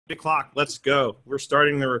O'clock. Let's go. We're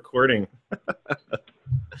starting the recording.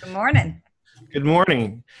 Good morning. Good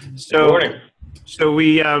morning. Good morning.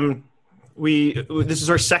 So this is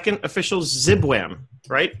our second official ZIBWAM,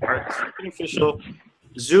 right? Our second official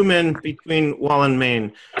Zoom in between Wall and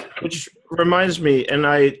Main, which reminds me, and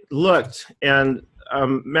I looked, and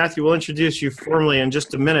Matthew will introduce you formally in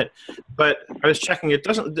just a minute, but I was checking. It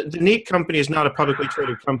doesn't. The Neat company is not a publicly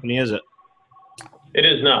traded company, is it? It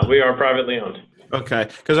is not. We are privately owned. Okay,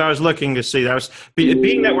 because I was looking to see. That was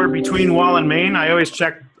being that we're between Wall and Main. I always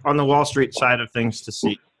check on the Wall Street side of things to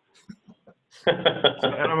see.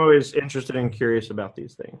 And I'm always interested and curious about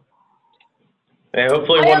these things. Hey,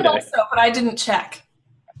 hopefully I one am day. also, but I didn't check.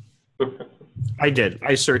 I did.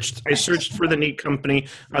 I searched for the Neat company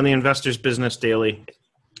on the Investors Business Daily,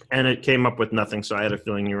 and it came up with nothing. So I had a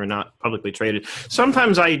feeling you were not publicly traded.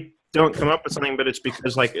 Sometimes I don't come up with something, but it's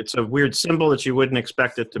because like it's a weird symbol that you wouldn't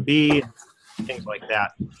expect it to be, things like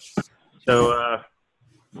that. So,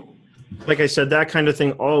 like I said, that kind of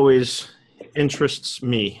thing always interests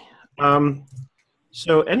me.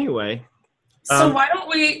 So anyway. So why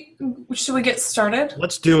don't should we get started?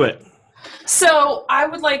 Let's do it. So I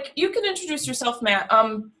would like, you can introduce yourself, Matt.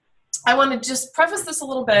 I want to just preface this a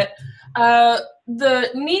little bit. The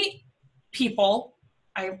Neat people,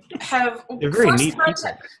 They're very neat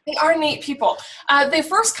people. They are neat people. They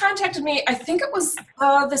first contacted me, I think it was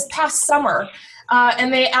this past summer,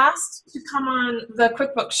 and they asked to come on the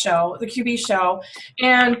QuickBooks show, the QB show,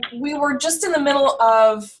 and we were just in the middle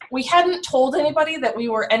of, we hadn't told anybody that we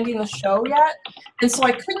were ending the show yet, and so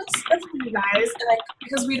I couldn't schedule you guys,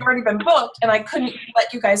 because we'd already been booked, and I couldn't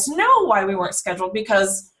let you guys know why we weren't scheduled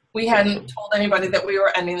because we hadn't told anybody that we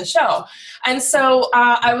were ending the show. And so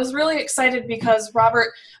I was really excited because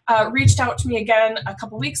Robert reached out to me again a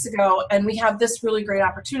couple weeks ago, and we have this really great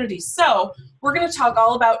opportunity. So we're going to talk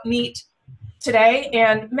all about Neat today.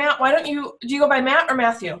 And Matt, do you go by Matt or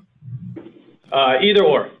Matthew? Either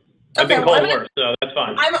or. I've Okay, been called worse, so that's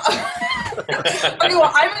fine. Okay,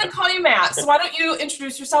 well, I'm going to call you Matt. So why don't you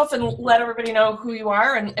introduce yourself and let everybody know who you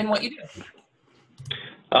are and what you do.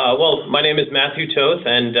 Well, my name is Matthew Toth,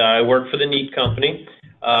 and I work for the Neat company.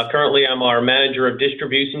 Currently, I'm our manager of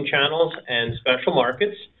distribution channels and special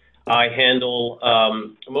markets. I handle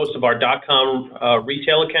most of our .com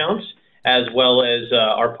retail accounts, as well as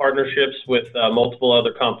our partnerships with multiple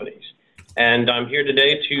other companies. And I'm here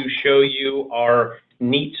today to show you our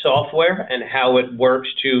Neat software and how it works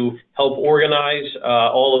to help organize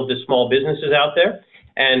all of the small businesses out there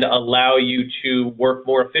and allow you to work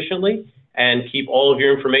more efficiently and keep all of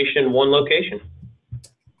your information in one location.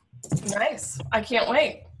 Nice. I can't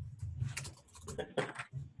wait.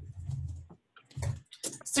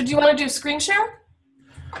 So do you want to do screen share?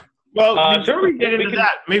 Well, before we get into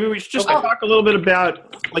that, maybe we should just talk a little bit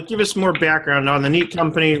about, like, give us more background on the Neat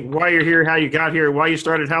company, why you're here, how you got here, why you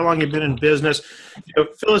started, how long you've been in business.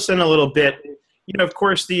 Fill us in a little bit. Of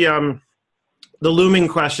course, the looming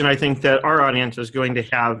question I think that our audience is going to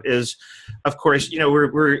have is, of course,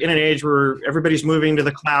 we're in an age where everybody's moving to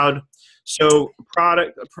the cloud. So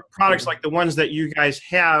products like the ones that you guys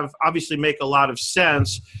have obviously make a lot of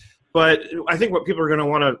sense. But I think what people are going to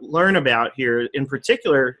want to learn about here in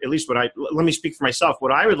particular, at least let me speak for myself,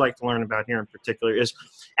 what I would like to learn about here in particular is,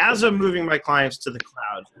 as I'm moving my clients to the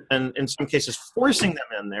cloud, and in some cases forcing them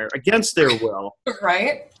in there against their will,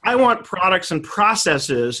 right? I want products and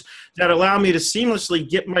processes that allow me to seamlessly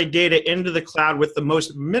get my data into the cloud with the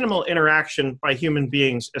most minimal interaction by human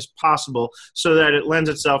beings as possible, so that it lends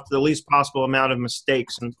itself to the least possible amount of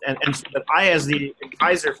mistakes, and so that I, as the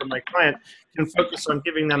advisor for my client, can focus on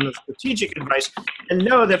giving them the strategic advice and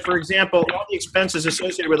know that, for example, all the expenses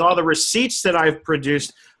associated with all the receipts that I've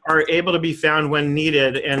produced are able to be found when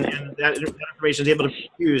needed, and that information is able to be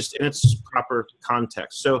used in its proper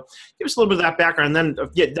context. So give us a little bit of that background, and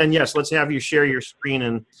then yes, let's have you share your screen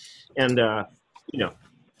and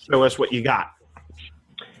show us what you got.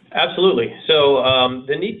 Absolutely. So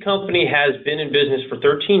the Neat company has been in business for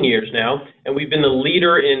 13 years now, and we've been the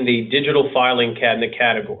leader in the digital filing cabinet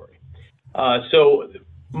category. So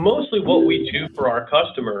mostly what we do for our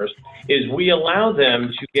customers is we allow them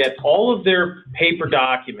to get all of their paper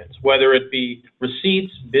documents, whether it be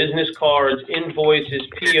receipts, business cards, invoices,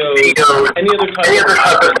 POs, any other type of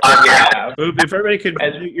documents that you have. If everybody could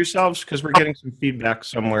mute yourselves, because we're getting some feedback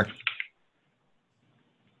somewhere.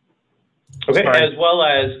 Okay, Sorry. as well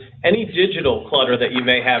as any digital clutter that you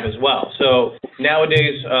may have as well. So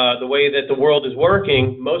nowadays, the way that the world is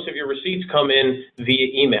working, most of your receipts come in via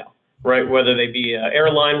email. Right, whether they be an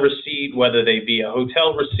airline receipt, whether they be a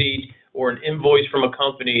hotel receipt, or an invoice from a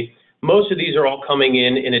company, most of these are all coming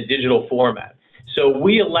in a digital format. So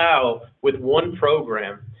we allow, with one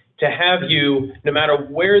program, to have you, no matter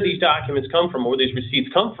where these documents come from or these receipts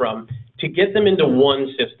come from, to get them into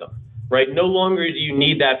one system, right? No longer do you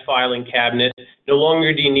need that filing cabinet. No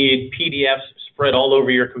longer do you need PDFs spread all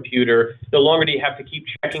over your computer. No longer do you have to keep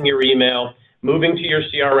checking your email, moving to your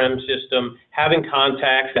CRM system, having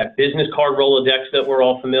contacts, that business card Rolodex that we're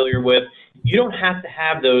all familiar with. You don't have to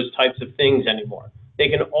have those types of things anymore. They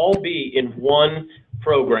can all be in one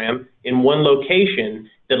program, in one location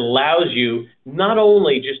that allows you not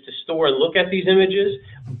only just to store and look at these images,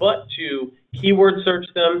 but to keyword search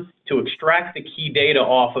them, to extract the key data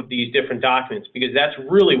off of these different documents, because that's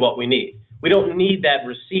really what we need. We don't need that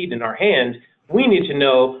receipt in our hand. We need to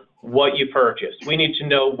know what you purchased. We need to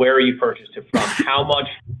know where you purchased it from, how much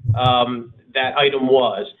that item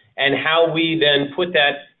was, and how we then put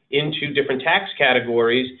that into different tax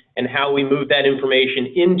categories and how we move that information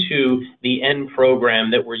into the end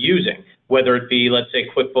program that we're using, whether it be, let's say,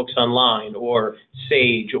 QuickBooks Online or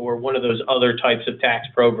Sage or one of those other types of tax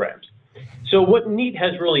programs. So what Neat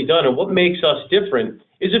has really done and what makes us different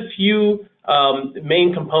is a few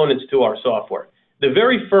main components to our software. The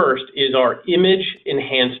very first is our image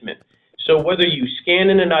enhancement. So whether you scan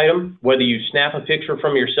in an item, whether you snap a picture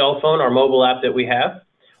from your cell phone, our mobile app that we have,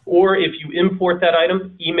 or if you import that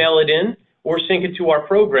item, email it in, or sync it to our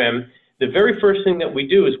program, the very first thing that we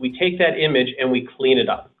do is we take that image and we clean it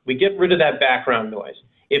up. We get rid of that background noise.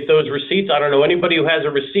 If those receipts, I don't know anybody who has a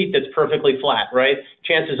receipt that's perfectly flat, right?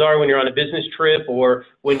 Chances are when you're on a business trip or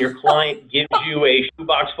when your client gives you a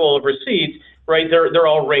shoebox full of receipts, right, they're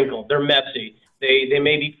all wrinkled, they're messy. They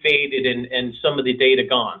may be faded and some of the data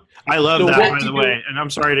gone. I love that, by the way, and I'm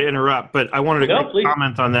sorry to interrupt, but I wanted to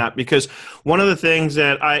comment on that because one of the things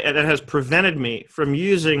that has prevented me from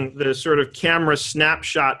using the sort of camera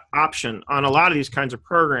snapshot option on a lot of these kinds of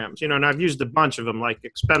programs, you know, and I've used a bunch of them like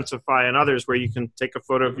Expensify and others where you can take a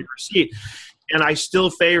photo of your receipt. And I still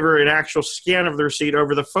favor an actual scan of the receipt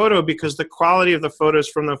over the photo because the quality of the photos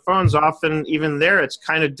from the phones often, even there, it's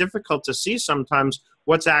kind of difficult to see sometimes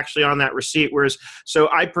what's actually on that receipt. Whereas, so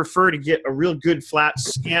I prefer to get a real good flat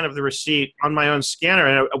scan of the receipt on my own scanner.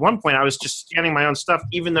 And at one point I was just scanning my own stuff,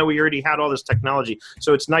 even though we already had all this technology.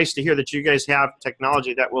 So it's nice to hear that you guys have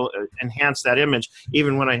technology that will enhance that image,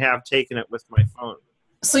 even when I have taken it with my phone.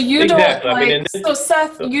 So you don't like, so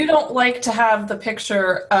Seth, you don't like to have the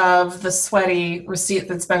picture of the sweaty receipt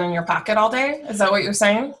that's been in your pocket all day? Is that what you're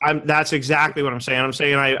saying? That's exactly what I'm saying. I'm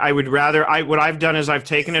saying I would rather, what I've done is I've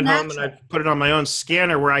taken it home and I've put it on my own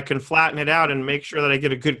scanner where I can flatten it out and make sure that I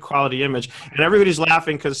get a good quality image. And everybody's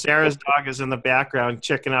laughing because Sarah's dog is in the background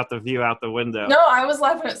checking out the view out the window. No, I was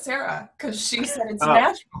laughing at Sarah because she said it's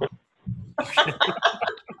natural.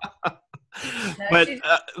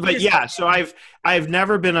 But yeah, so I've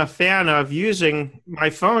never been a fan of using my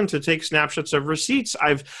phone to take snapshots of receipts.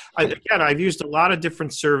 I've used a lot of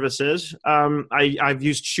different services. I've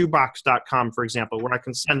used shoebox.com, for example, where I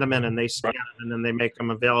can send them in and they scan it and then they make them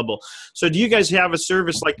available. So do you guys have a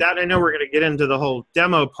service like that? I know we're going to get into the whole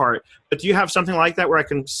demo part, but do you have something like that where I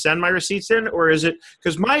can send my receipts in? Or is it,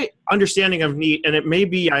 because my understanding of Neat, and it may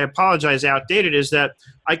be, I apologize, outdated, is that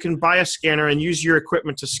I can buy a scanner and use your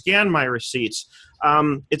equipment to scan my receipts.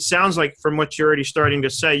 It sounds like from what you're already starting to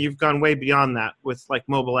say, you've gone way beyond that with like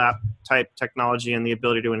mobile app type technology and the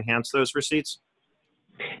ability to enhance those receipts.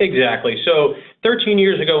 Exactly. So 13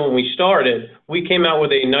 years ago when we started, we came out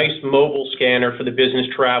with a nice mobile scanner for the business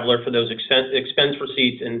traveler for those expense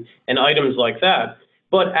receipts and items like that.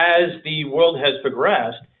 But as the world has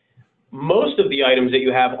progressed, most of the items that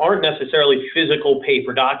you have aren't necessarily physical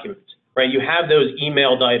paper documents, right? You have those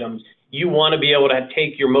emailed items. You want to be able to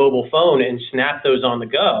take your mobile phone and snap those on the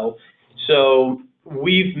go. So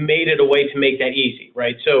we've made it a way to make that easy,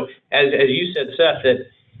 right? So as you said, Seth, that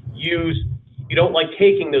you don't like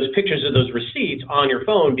taking those pictures of those receipts on your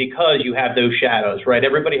phone because you have those shadows, right?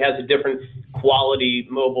 Everybody has a different quality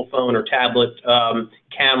mobile phone or tablet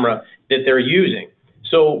camera that they're using.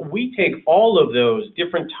 So we take all of those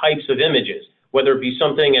different types of images, whether it be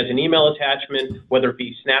something as an email attachment, whether it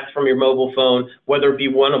be snapped from your mobile phone, whether it be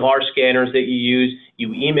one of our scanners that you use,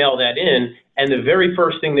 you email that in, and the very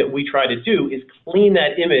first thing that we try to do is clean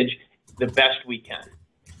that image the best we can.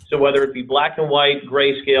 So whether it be black and white,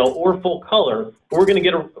 grayscale, or full color, we're going to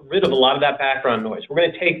get rid of a lot of that background noise. We're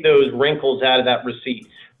going to take those wrinkles out of that receipt.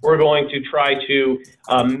 We're going to try to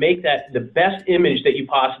make that the best image that you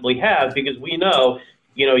possibly have, because we know,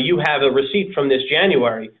 you have a receipt from this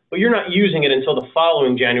January, but you're not using it until the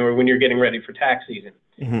following January when you're getting ready for tax season.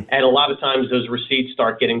 Mm-hmm. And a lot of times those receipts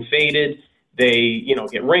start getting faded. They,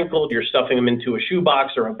 get wrinkled. You're stuffing them into a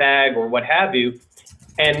shoebox or a bag or what have you.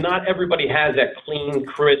 And not everybody has that clean,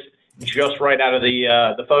 crisp, just right out of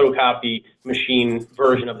the photocopy machine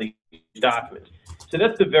version of these documents. So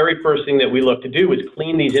that's the very first thing that we look to do, is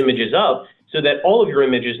clean these images up so that all of your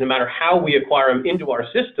images, no matter how we acquire them into our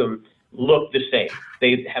system, look the same.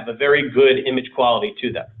 They have a very good image quality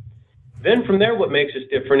to them. Then from there, what makes us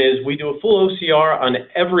different is we do a full OCR on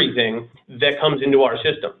everything that comes into our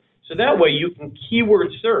system. So that way you can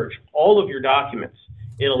keyword search all of your documents.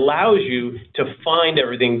 It allows you to find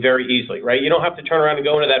everything very easily, right? You don't have to turn around and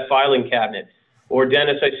go into that filing cabinet. Or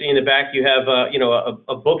Dennis, I see in the back you have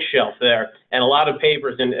a bookshelf there and a lot of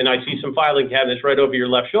papers, and I see some filing cabinets right over your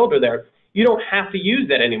left shoulder there. You don't have to use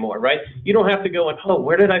that anymore, right? You don't have to go and, oh,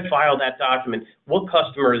 where did I file that document? What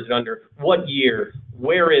customer is it under? What year?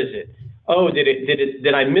 Where is it? Oh, did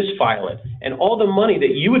I misfile it? And all the money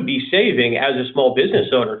that you would be saving as a small business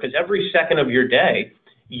owner, because every second of your day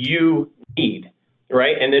you need,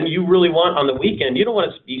 right? And then you really want, on the weekend, you don't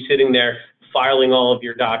want to be sitting there filing all of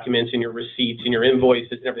your documents and your receipts and your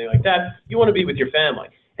invoices and everything like that. You want to be with your family.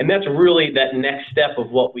 And that's really that next step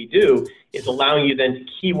of what we do, is allowing you then to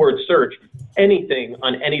keyword search anything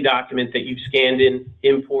on any document that you've scanned in,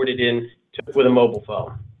 imported in with a mobile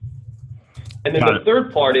phone. And then the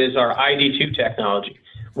third part is our ID2 technology,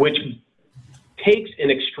 which takes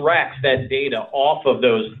and extracts that data off of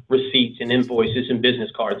those receipts and invoices and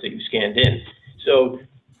business cards that you've scanned in. So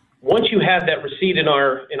once you have that receipt in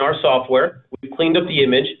our software, we've cleaned up the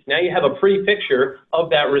image. Now you have a pretty picture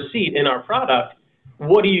of that receipt in our product.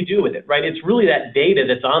 What do you do with it, right? It's really that data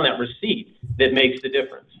that's on that receipt that makes the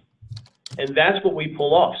difference. And that's what we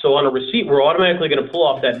pull off. So on a receipt, we're automatically going to pull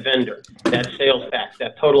off that vendor, that sales tax,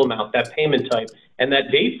 that total amount, that payment type, and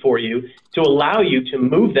that date for you to allow you to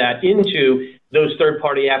move that into those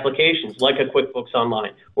third-party applications like a QuickBooks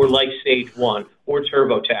Online or like Sage 1 or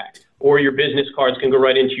TurboTax, or your business cards can go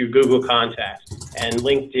right into your Google Contacts and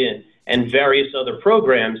LinkedIn and various other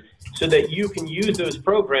programs, so that you can use those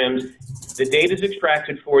programs. The data is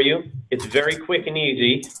extracted for you. It's very quick and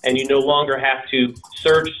easy, and you no longer have to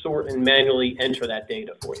search, sort, and manually enter that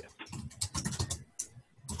data for you.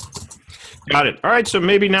 Got it. All right, so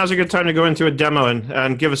maybe now's a good time to go into a demo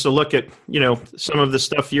and give us a look at, some of the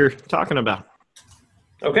stuff you're talking about.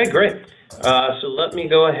 Okay, great. So let me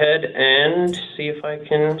go ahead and see if I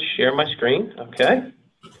can share my screen. Okay.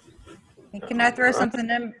 Can I throw something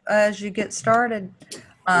in as you get started?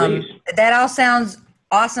 Please. That all sounds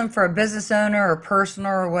awesome for a business owner or personal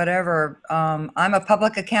or whatever. I'm a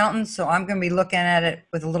public accountant, so I'm going to be looking at it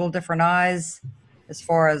with a little different eyes as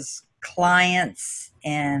far as clients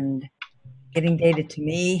and getting data to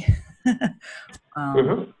me. So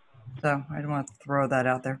I don't want to throw that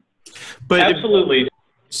out there. But absolutely.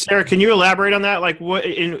 Sarah, can you elaborate on that? Like, what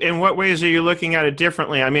in what ways are you looking at it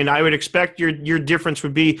differently? I mean, I would expect your difference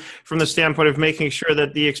would be from the standpoint of making sure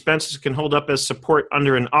that the expenses can hold up as support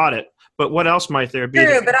under an audit. But what else might there be?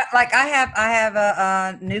 True, but I have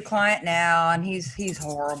a new client now, and he's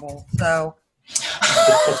horrible. So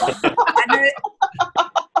I know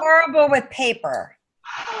horrible with paper.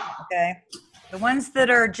 Okay, the ones that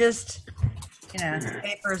are just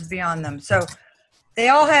paper is beyond them. So they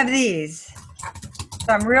all have these.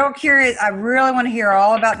 So I'm real curious. I really want to hear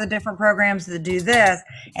all about the different programs that do this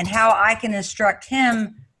and how I can instruct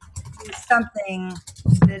him to do something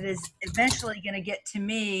that is eventually going to get to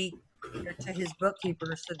me or to his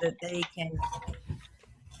bookkeeper so that they can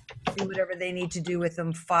do whatever they need to do with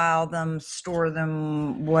them, file them, store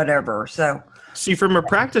them, whatever. So, see, from a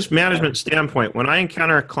practice management standpoint, when I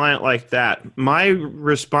encounter a client like that, my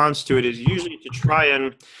response to it is usually to try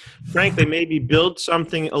and, frankly, maybe build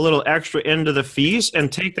something a little extra into the fees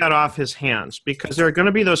and take that off his hands, because there are going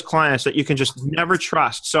to be those clients that you can just never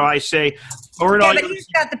trust. So I say, forward all. But he's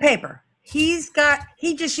got the paper. He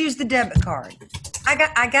just used the debit card. I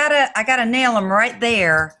gotta nail him right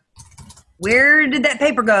there. Where did that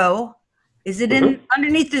paper go? Is it in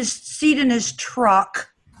underneath his seat in his truck?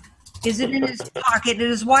 Is it in his pocket? Did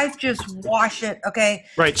his wife just wash it? Okay.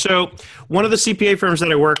 Right. So one of the CPA firms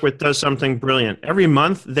that I work with does something brilliant. Every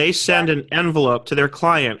month, they send an envelope to their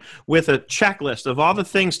client with a checklist of all the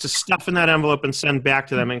things to stuff in that envelope and send back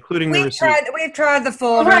to them, including the receipt. We've tried the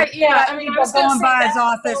folder. Right, yeah. I mean, I was going by his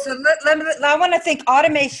office. So I want to think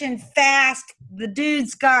automation fast. The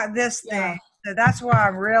dude's got this thing. So that's why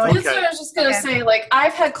I'm really. That's what I was just going to say. Like,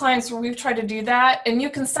 I've had clients where we've tried to do that, and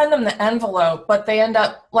you can send them the envelope, but they end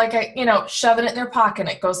up, shoving it in their pocket.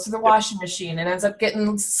 It goes to the washing machine and ends up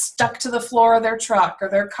getting stuck to the floor of their truck or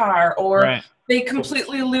their car, or they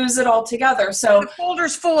completely lose it altogether. So the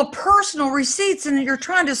folder's full of personal receipts, and you're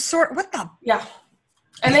trying to sort. What the? Yeah.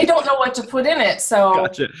 And they don't know what to put in it. So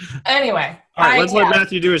Gotcha. Anyway. All right, let's let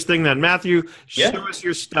Matthew do his thing then. Matthew, show us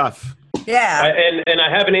your stuff. Yeah. And I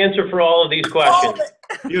have an answer for all of these questions.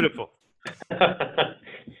 Beautiful.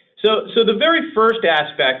 So the very first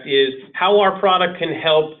aspect is how our product can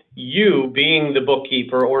help you, being the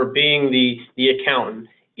bookkeeper or being the accountant,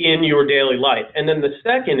 in your daily life. And then the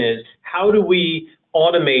second is, how do we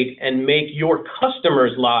automate and make your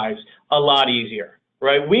customers' lives a lot easier,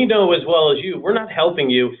 right? We know as well as you, we're not helping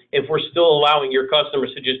you if we're still allowing your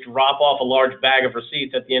customers to just drop off a large bag of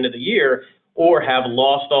receipts at the end of the year or have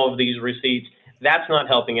lost all of these receipts. That's not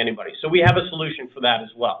helping anybody. So we have a solution for that as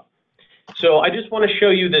well. So I just want to show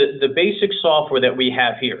you the basic software that we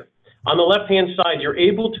have here. On the left-hand side, you're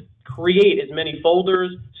able to create as many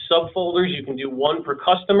folders, subfolders. You can do one per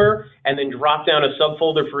customer and then drop down a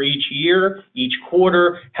subfolder for each year, each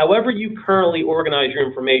quarter. However you currently organize your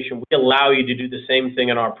information, we allow you to do the same thing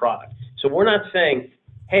in our product. So we're not saying,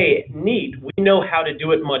 hey, neat, we know how to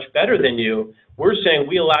do it much better than you. We're saying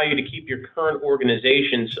we allow you to keep your current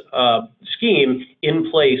organization's scheme in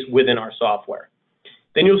place within our software.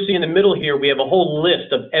 Then you'll see in the middle here, we have a whole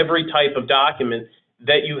list of every type of document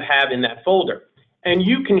that you have in that folder. And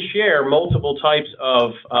you can share multiple types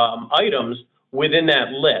of items within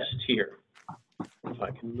that list here. If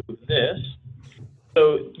I can move this.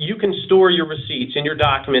 So you can store your receipts and your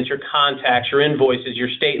documents, your contacts, your invoices, your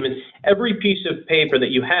statements, every piece of paper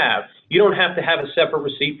that you have. You don't have to have a separate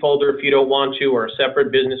receipt folder if you don't want to, or a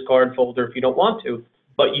separate business card folder if you don't want to,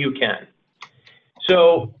 but you can.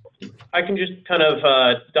 So I can just kind of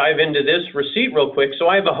dive into this receipt real quick. So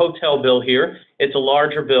I have a hotel bill here. It's a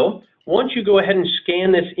larger bill. Once you go ahead and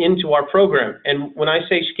scan this into our program, and when I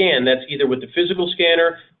say scan, that's either with the physical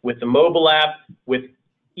scanner, with the mobile app, with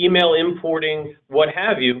email importing, what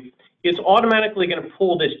have you, it's automatically going to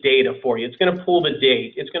pull this data for you. It's going to pull the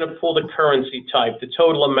date. It's going to pull the currency type, the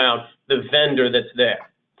total amount, the vendor that's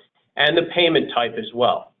there, and the payment type as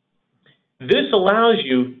well. This allows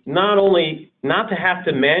you not only not to have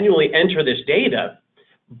to manually enter this data,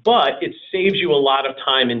 but it saves you a lot of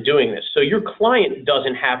time in doing this. So your client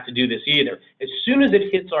doesn't have to do this either. As soon as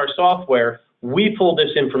it hits our software, we pull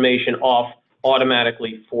this information off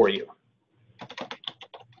automatically for you.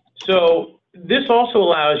 So this also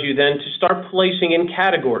allows you then to start placing in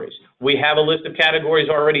categories. We have a list of categories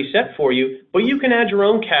already set for you, but you can add your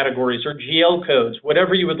own categories or GL codes,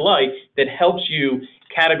 whatever you would like, that helps you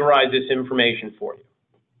categorize this information for you.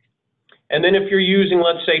 And then if you're using,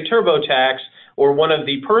 let's say, TurboTax or one of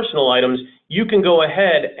the personal items, you can go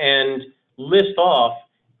ahead and list off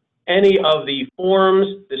any of the forms,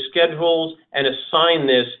 the schedules, and assign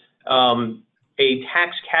this a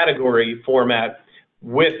tax category format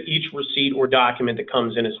with each receipt or document that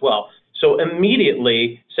comes in as well. So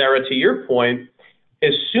immediately, Sarah, to your point,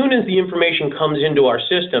 as soon as the information comes into our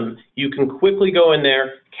system, you can quickly go in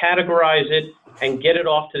there, categorize it, and get it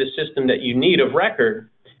off to the system that you need of record,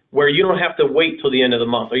 where you don't have to wait till the end of the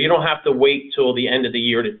month, or you don't have to wait till the end of the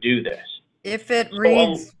year to do this. If it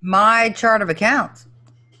reads my chart of accounts.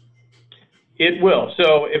 It will.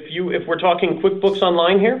 So if we're talking QuickBooks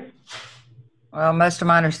Online here. Well, most of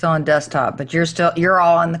mine are still on desktop, but you're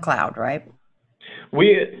all in the cloud, right?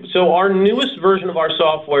 So our newest version of our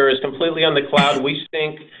software is completely on the cloud. We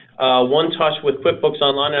sync One Touch with QuickBooks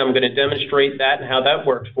Online, and I'm going to demonstrate that and how that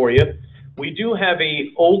works for you. We do have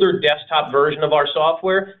an older desktop version of our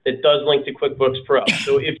software that does link to QuickBooks Pro.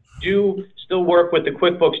 So if you do still work with the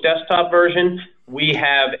QuickBooks desktop version, we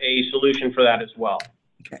have a solution for that as well.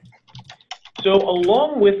 Okay. So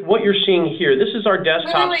along with what you're seeing here, this is our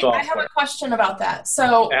desktop software. I have a question about that.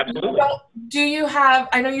 So absolutely. Do you have,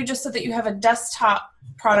 I know you just said that you have a desktop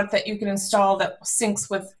product that you can install that syncs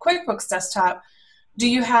with QuickBooks Desktop. Do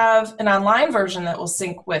you have an online version that will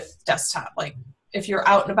sync with desktop? Like if you're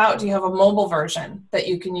out and about, do you have a mobile version that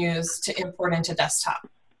you can use to import into desktop?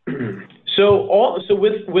 So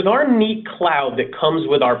with our neat cloud that comes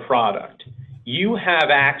with our product, you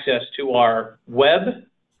have access to our web,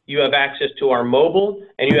 you have access to our mobile,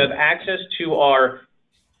 and you have access to our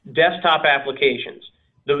desktop applications.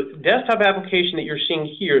 The desktop application that you're seeing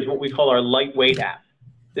here is what we call our lightweight app.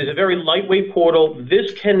 There's a very lightweight portal.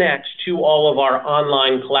 This connects to all of our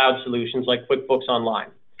online cloud solutions like QuickBooks Online.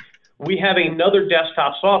 We have another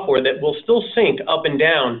desktop software that will still sync up and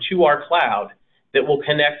down to our cloud that will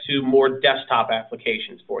connect to more desktop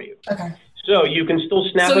applications for you. Okay. So you can still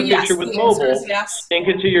snap a picture with mobile, sync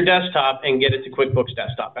it to your desktop, and get it to QuickBooks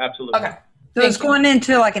Desktop. Absolutely. Okay. So it's going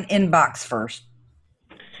into like an inbox first.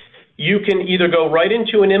 You can either go right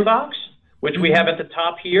into an inbox, which we have at the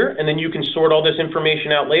top here, and then you can sort all this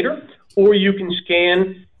information out later, or you can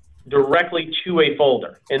scan directly to a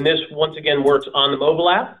folder. And this, once again, works on the mobile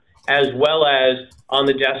app as well as on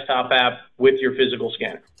the desktop app with your physical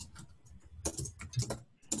scanner.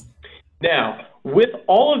 Now, with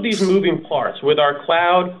all of these moving parts, with our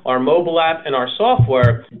cloud, our mobile app, and our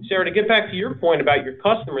software, Sarah, to get back to your point about your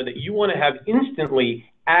customer, that you want to have instantly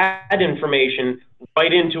add information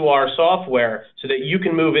right into our software so that you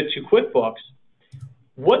can move it to QuickBooks,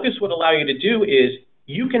 what this would allow you to do is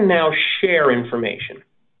you can now share information.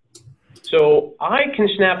 So I can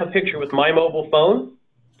snap a picture with my mobile phone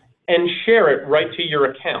and share it right to your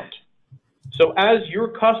account. So as your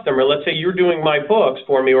customer, let's say you're doing my books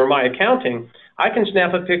for me or my accounting, I can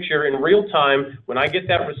snap a picture in real time when I get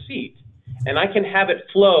that receipt, and I can have it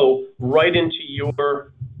flow right into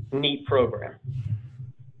your Neat program.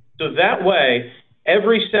 So that way,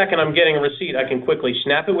 every second I'm getting a receipt, I can quickly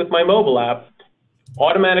snap it with my mobile app,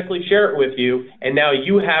 automatically share it with you, and now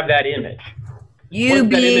you have that image. You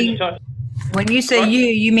being, when you say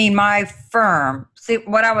you mean my firm. See,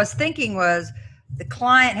 what I was thinking was the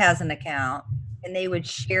client has an account and they would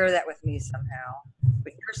share that with me somehow.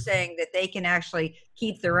 But you're saying that they can actually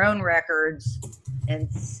keep their own records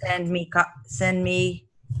and send me,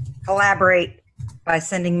 collaborate by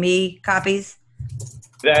sending me copies?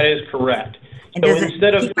 That is correct. So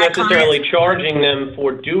instead of necessarily charging them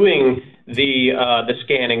for doing the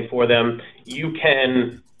scanning for them,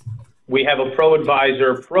 we have a Pro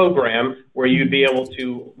Advisor program where you'd be able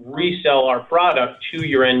to resell our product to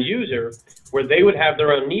your end user, where they would have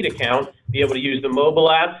their own Neat account, be able to use the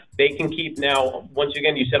mobile app. They can keep now, once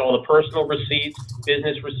again, you said all the personal receipts,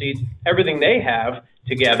 business receipts, everything they have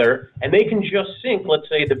together, and they can just sync, let's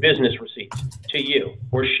say, the business receipts to you,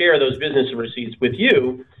 or share those business receipts with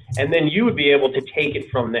you, and then you would be able to take it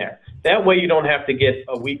from there. That way you don't have to get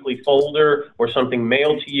a weekly folder or something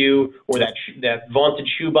mailed to you, or that vaunted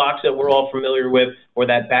shoebox that we're all familiar with, or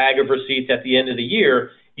that bag of receipts at the end of the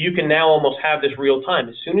year. You can now almost have this real time.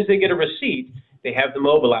 As soon as they get a receipt, they have the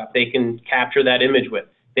mobile app they can capture that image with.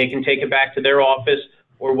 They can take it back to their office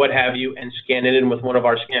or what have you and scan it in with one of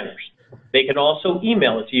our scanners. They can also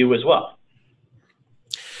email it to you as well.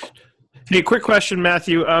 Hey, quick question,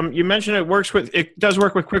 Matthew. You mentioned it does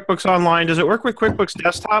work with QuickBooks Online. Does it work with QuickBooks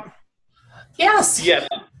Desktop? Yes. Yes.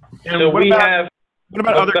 And so what about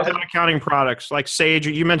other accounting products like Sage?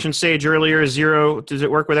 You mentioned Sage earlier. Xero. Does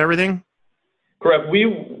it work with everything? Correct.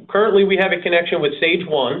 Currently we have a connection with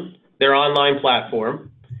ZIBWAM, their online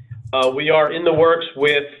platform. We are in the works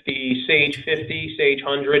with the Sage 50, Sage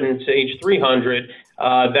 100, and Sage 300.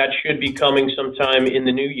 That should be coming sometime in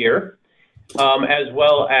the new year, as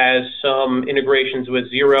well as some integrations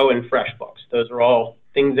with Xero and FreshBooks. Those are all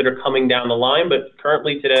things that are coming down the line, but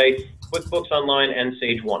currently today, QuickBooks Online and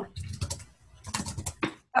Sage 1.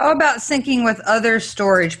 How about syncing with other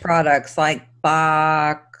storage products like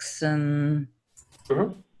Box and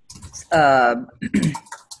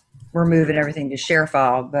we're moving everything to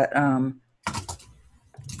ShareFile, but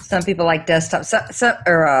some people like desktop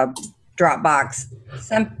or Dropbox.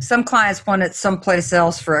 Some clients want it someplace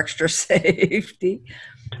else for extra safety.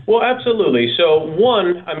 Well, absolutely. So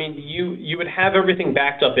one, I mean, you would have everything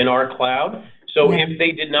backed up in our cloud. So if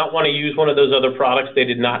they did not want to use one of those other products, they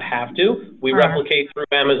did not have to. We replicate through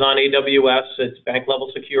Amazon AWS. It's bank level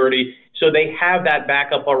security. So they have that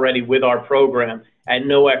backup already with our program at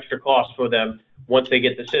no extra cost for them once they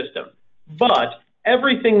get the system. But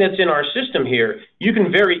everything that's in our system here, you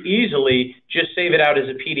can very easily just save it out as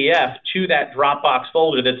a PDF to that Dropbox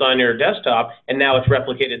folder that's on your desktop, and now it's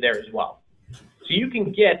replicated there as well. So you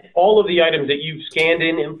can get all of the items that you've scanned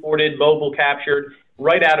in, imported, mobile captured,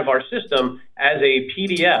 right out of our system as a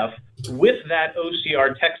PDF with that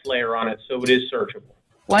OCR text layer on it, so it is searchable.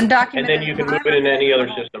 One document, and then you can move it in any other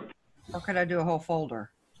system. Or could I do a whole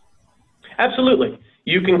folder? Absolutely.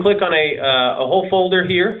 You can click on a whole folder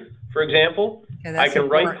here, for example. Okay, I can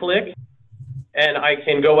right-click, and I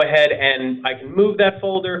can go ahead and I can move that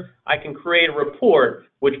folder. I can create a report,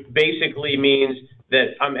 which basically means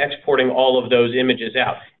that I'm exporting all of those images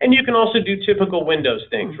out. And you can also do typical Windows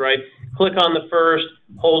things, right? Click on the first,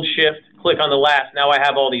 hold Shift, click on the last. Now I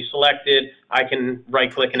have all these selected. I can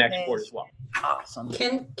right-click and export as well. Awesome.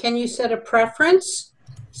 Can you set a preference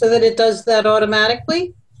so that it does that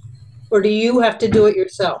automatically? Or do you have to do it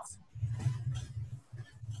yourself?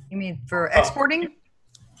 You mean for exporting?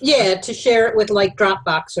 Yeah, to share it with like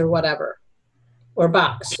Dropbox or whatever, or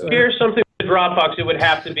Box. To share something with Dropbox, it would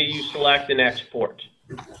have to be you select and export.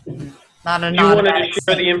 Not a you wanted to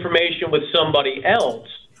share the information with somebody else,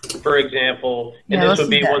 for example, and this would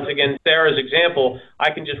be, once again, Sarah's example.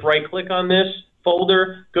 I can just right-click on this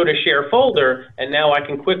folder, go to Share Folder, and now I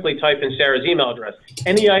can quickly type in Sarah's email address.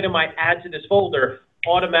 Any item I add to this folder,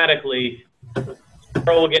 automatically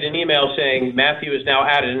Sarah will get an email saying, Matthew has now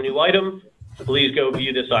added a new item. Please go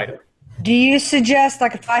view this item. Do you suggest,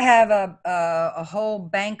 like, if I have a whole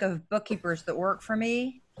bank of bookkeepers that work for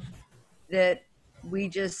me, that we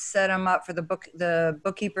just set them up for the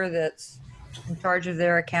bookkeeper that's in charge of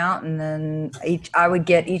their account, and then I would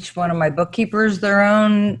get each one of my bookkeepers their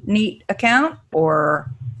own neat account,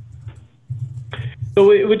 or?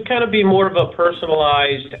 So it would kind of be more of a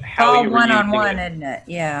personalized how you were using one-on-one, isn't it?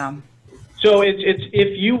 Yeah. So it's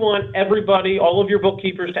if you want everybody, all of your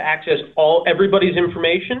bookkeepers to access everybody's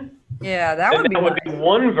information. Yeah, that would be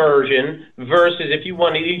one version versus if you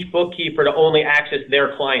wanted each bookkeeper to only access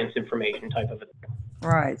their client's information type of a thing.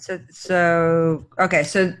 Right. So okay.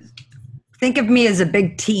 So think of me as a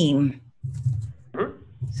big team. Mm-hmm.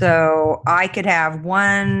 So I could have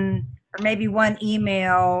one or maybe one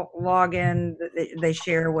email login that they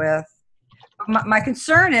share with. My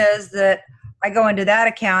concern is that I go into that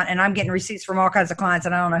account and I'm getting receipts from all kinds of clients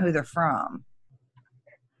and I don't know who they're from.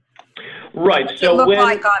 Right. What's it look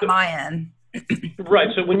like on my end? Right.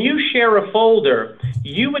 So when you share a folder,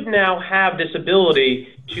 you would now have this ability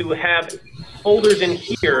to have folders in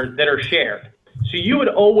here that are shared. So you would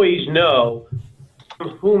always know from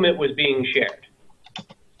whom it was being shared.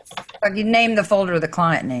 Like you name the folder the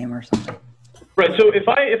client name or something. Right. So if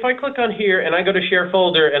I click on here and I go to share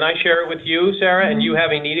folder and I share it with you, Sarah, and you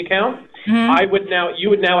have a Neat account, you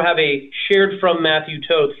would now have a shared from Matthew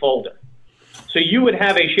Toth folder. So you would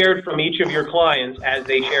have a shared from each of your clients as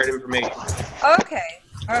they shared information. Okay.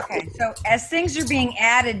 Okay. So as things are being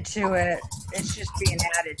added to it, it's just being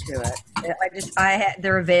added to it.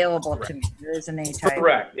 They're available to me. There isn't any type.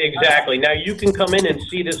 Correct. Exactly. Okay. Now you can come in and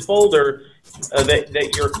see this folder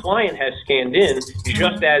that your client has scanned in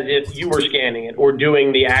just as if you were scanning it or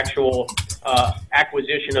doing the actual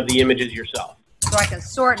acquisition of the images yourself. So I can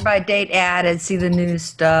sort by date added, see the new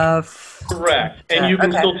stuff. Correct. And you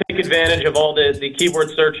can still take advantage of all the keyword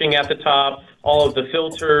searching at the top, all of the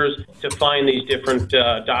filters to find these different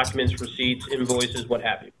documents, receipts, invoices, what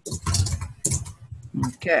have you.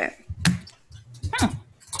 Okay.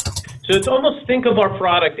 So it's almost think of our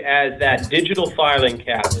product as that digital filing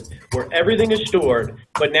cabinet where everything is stored,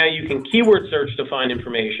 but now you can keyword search to find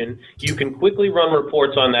information, you can quickly run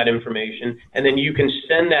reports on that information, and then you can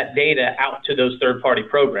send that data out to those third-party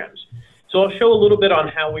programs. So I'll show a little bit on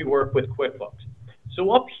how we work with QuickBooks.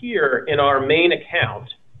 So up here in our main account,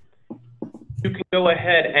 you can go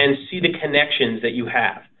ahead and see the connections that you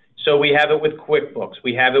have. So we have it with QuickBooks,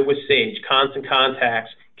 we have it with Sage, Constant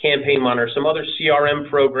Contacts, Campaign Monitor, some other CRM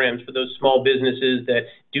programs for those small businesses that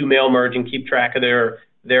do mail merge and keep track of their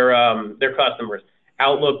customers,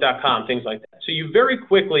 Outlook.com, things like that. So you very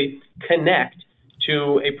quickly connect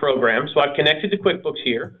to a program. So I've connected to QuickBooks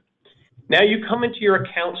here. Now you come into your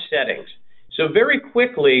account settings. So very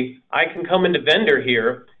quickly, I can come into vendor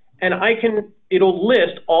here and it'll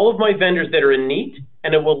list all of my vendors that are in Neat,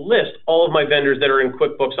 and it will list all of my vendors that are in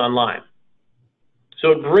QuickBooks Online.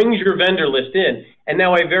 So it brings your vendor list in, and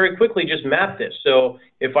now I very quickly just map this. So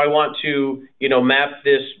if I want to, map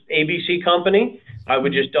this ABC company, I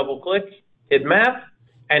would just double click, hit map,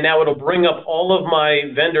 and now it'll bring up all of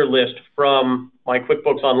my vendor list from my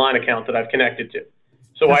QuickBooks Online account that I've connected to.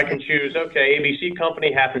 So I can choose, okay, ABC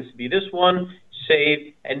company happens to be this one,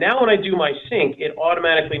 save, and now when I do my sync, it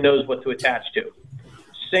automatically knows what to attach to.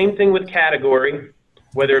 Same thing with category.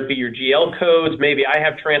 Whether it be your GL codes, maybe I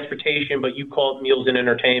have transportation, but you call it meals and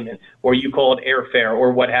entertainment, or you call it airfare,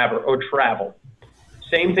 or whatever, or travel.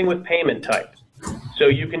 Same thing with payment type. So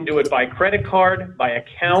you can do it by credit card, by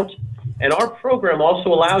account, and our program also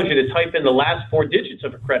allows you to type in the last 4 digits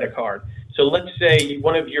of a credit card. So let's say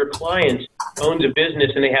one of your clients owns a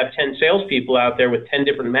business and they have 10 salespeople out there with 10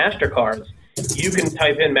 different MasterCards. You can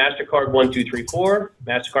type in MasterCard 1234,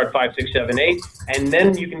 MasterCard 5678, and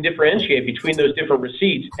then you can differentiate between those different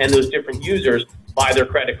receipts and those different users by their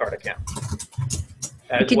credit card account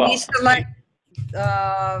as can well. You select,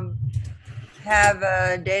 have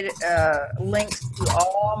data links to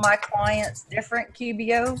all my clients' different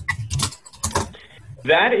QBO?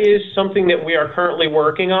 That is something that we are currently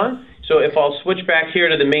working on. So if I'll switch back here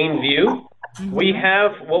to the main view, we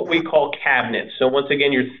have what we call cabinets. So once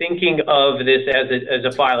again, you're thinking of this as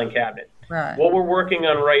a filing cabinet. Right. What we're working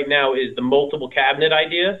on right now is the multiple cabinet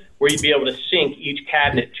idea, where you'd be able to sync each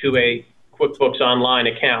cabinet to a QuickBooks Online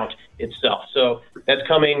account itself. So that's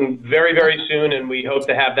coming very, very soon, and we hope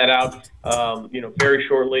to have that out, very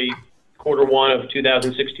shortly, Q1 of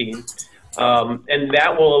 2016. And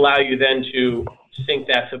that will allow you then to sync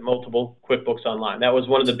that to multiple QuickBooks Online. That was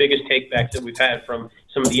one of the biggest takebacks that we've had from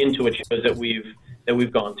some of the Intuit shows that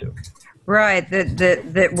we've gone to. Right,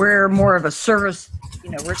 that we're more of a service,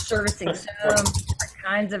 we're servicing some different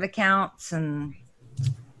kinds of accounts, and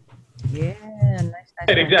Yeah, nice.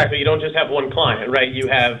 And exactly. You don't just have one client, right? You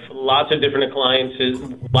have lots of different clients,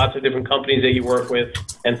 lots of different companies that you work with,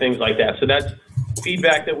 and things like that. So that's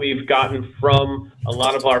feedback that we've gotten from a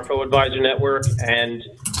lot of our Pro Advisor network, and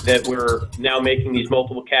that we're now making these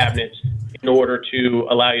multiple cabinets in order to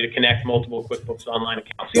allow you to connect multiple QuickBooks Online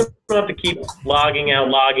accounts. You don't have to keep logging out,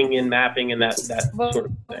 logging in, mapping, and that sort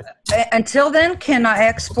of thing. Until then, can I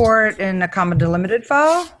export in a comma delimited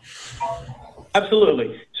file?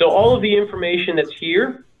 Absolutely. So all of the information that's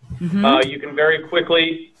here, you can very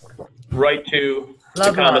quickly write to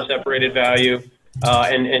the comma separated value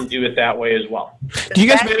and do it that way as well. Do you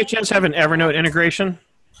guys by any chance have an Evernote integration?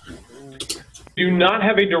 Do not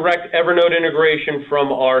have a direct Evernote integration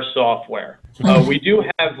from our software. We do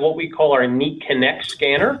have what we call our Neat Connect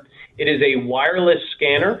scanner. It is a wireless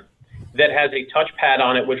scanner that has a touchpad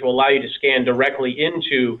on it, which will allow you to scan directly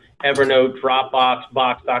into Evernote, Dropbox,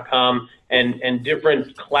 Box.com, and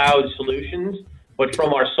different cloud solutions. But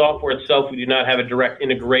from our software itself, we do not have a direct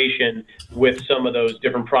integration with some of those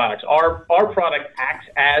different products. Our product acts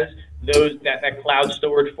as that cloud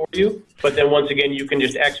storage for you, but then once again, you can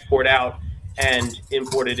just export out and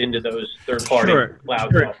import it into those third-party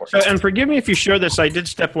cloud software. So, and forgive me if you show this, I did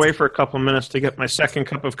step away for a couple of minutes to get my second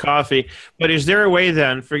cup of coffee, but is there a way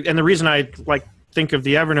then, and the reason I think of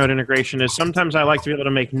the Evernote integration is sometimes I like to be able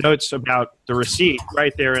to make notes about the receipt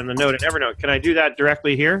right there in the note in Evernote. Can I do that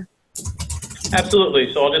directly here?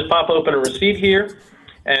 Absolutely. So I'll just pop open a receipt here,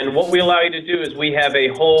 and what we allow you to do is we have a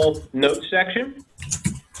whole note section,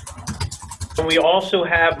 and we also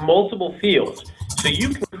have multiple fields. So you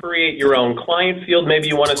can create your own client field. Maybe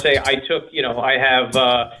you want to say, I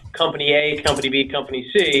have company A, company B, company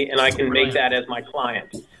C, and I can make that as my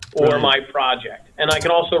client or my project. And I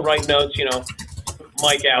can also write notes,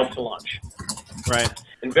 Mike out to lunch. Right.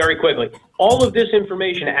 And very quickly, all of this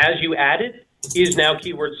information, as you add it, is now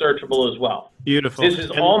keyword searchable as well. Beautiful. This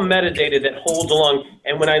is all metadata that holds along.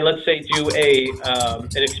 And when I, let's say, do an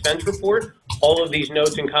expense report, all of these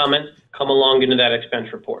notes and comments come along into that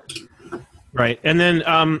expense report. Right. And then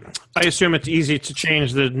I assume it's easy to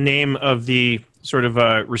change the name of the sort of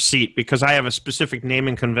receipt, because I have a specific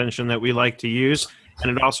naming convention that we like to use,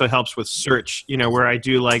 and it also helps with search, where I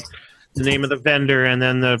do like the name of the vendor and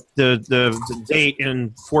then the date in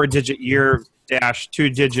 4-digit year dash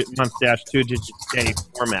 2-digit month dash 2-digit day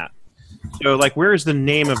format. So where is the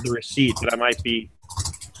name of the receipt that I might be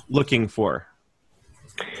looking for?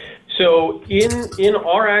 So in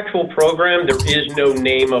our actual program, there is no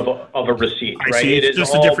name of a receipt, right? It is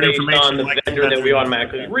just all based on the vendor that we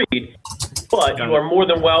automatically read. But you are more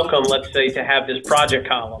than welcome, let's say, to have this project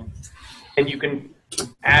column, and you can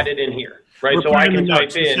add it in here, right? So I can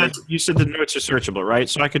type in. You said the notes are searchable, right?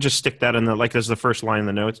 So I could just stick that in as the first line in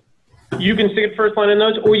the notes. You can stick it first line in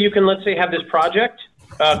notes, or you can, let's say, have this project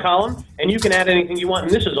column, and you can add anything you want,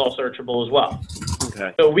 and this is all searchable as well.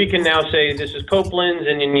 Okay. So we can now say this is Copeland's,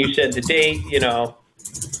 and then you said the date,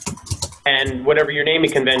 and whatever your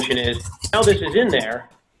naming convention is. Now this is in there.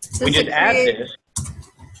 We just add this,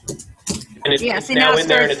 and it's now in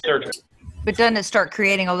there and it's searchable. But doesn't it start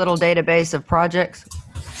creating a little database of projects?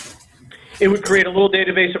 It would create a little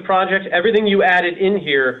database of projects. Everything you added in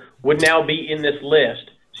here would now be in this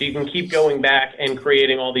list. So you can keep going back and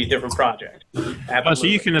creating all these different projects. So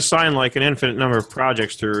you can assign an infinite number of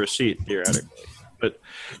projects to a receipt, theoretically. But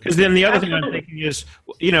because then the other thing I'm thinking is,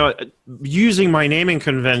 using my naming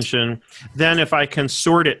convention, then if I can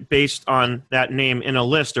sort it based on that name in a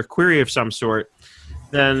list or query of some sort,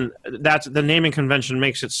 then that's the naming convention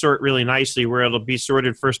makes it sort really nicely, where it'll be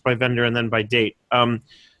sorted first by vendor and then by date.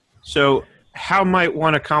 So how might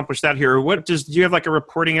one accomplish that here? Or do you have a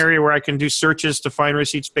reporting area where I can do searches to find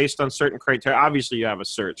receipts based on certain criteria? Obviously you have a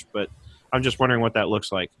search, but I'm just wondering what that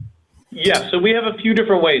looks like. Yeah, so we have a few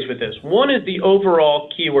different ways with this. One is the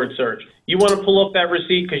overall keyword search. You want to pull up that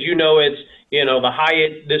receipt because it's, the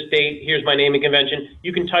Hyatt, this date, here's my naming convention.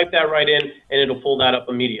 You can type that right in and it'll pull that up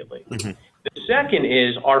immediately. Mm-hmm. The second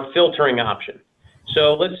is our filtering option.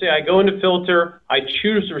 So let's say I go into filter, I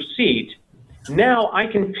choose receipt. Now I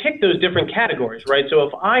can pick those different categories, right? So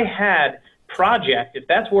if I had project, if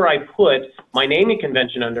that's where I put my naming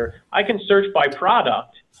convention under, I can search by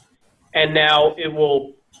product, and now it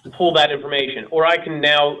will pull that information. Or I can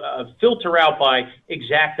now filter out by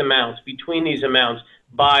exact amounts, between these amounts,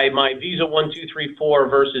 by my Visa 1, 2, 3, 4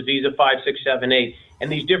 versus Visa 5, 6, 7, 8,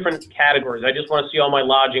 and these different categories. I just want to see all my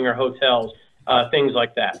lodging or hotels, things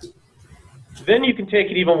like that. Then you can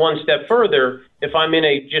take it even one step further. If I'm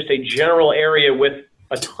in just a general area with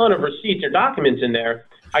a ton of receipts or documents in there,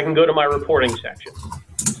 I can go to my reporting section.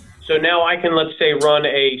 So now I can, let's say, run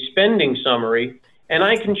a spending summary, and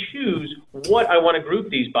I can choose what I want to group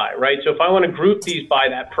these by, right? So if I want to group these by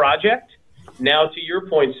that project, now to your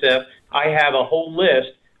point, Seth, I have a whole list.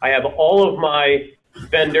 I have all of my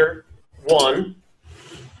vendor 1,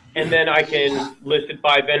 and then I can list it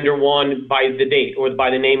by vendor 1 by the date or by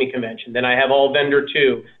the naming convention. Then I have all vendor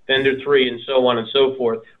 2, vendor 3, and so on and so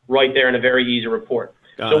forth right there in a very easy report.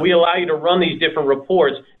 So we allow you to run these different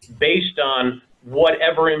reports based on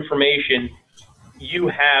whatever information you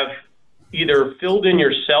have either filled in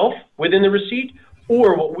yourself within the receipt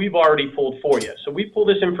or what we've already pulled for you. So we pull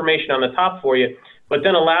this information on the top for you, but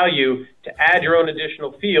then allow you to add your own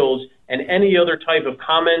additional fields and any other type of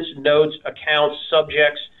comments, notes, accounts,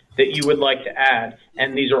 subjects that you would like to add.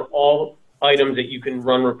 And these are all items that you can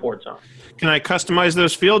run reports on. Can I customize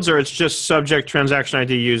those fields, or it's just subject, transaction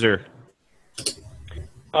ID, user?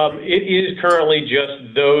 It is currently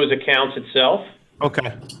just those accounts itself.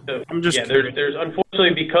 Okay. So, I'm just there's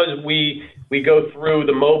unfortunately, because we go through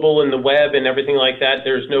the mobile and the web and everything like that,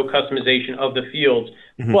 there's no customization of the fields,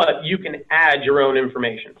 but you can add your own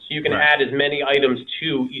information. So you can add as many items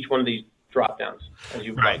to each one of these drop downs as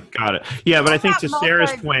you Right, got it. Yeah, but I think to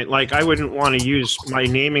Sarah's point, like, I wouldn't want to use my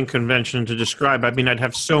naming convention to describe. I mean, I'd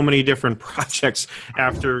have so many different projects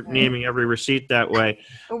after naming every receipt that way.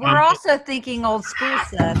 But we're also thinking old school,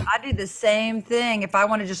 Seth. I do the same thing. If I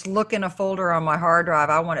want to just look in a folder on my hard drive,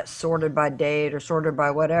 I want it sorted by date or sorted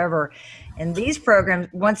by whatever. And these programs,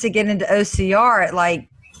 once they get into OCR, it like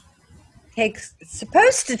it's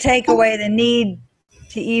supposed to take away the need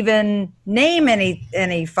to even name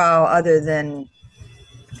any file other than,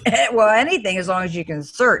 well, anything, as long as you can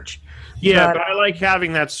search. Yeah, but I like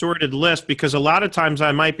having that sorted list, because a lot of times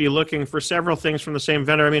I might be looking for several things from the same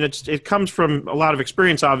vendor. I mean, it comes from a lot of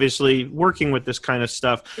experience, obviously, working with this kind of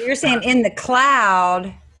stuff. You're saying in the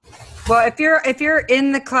cloud. Well, if you're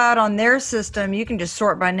in the cloud on their system, you can just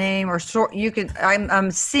sort by name, or sort. You can.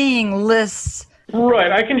 I'm seeing lists.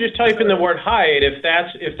 Right, I can just type in the word Hyatt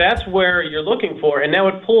if that's where you're looking for, and now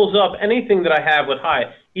it pulls up anything that I have with Hyatt,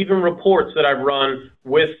 even reports that I've run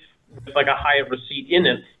with like a Hyatt receipt in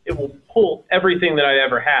it. It will pull everything that I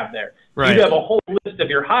ever have there. Right. You have a whole list of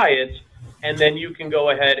your Hyatts, and then you can go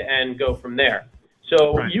ahead and go from there.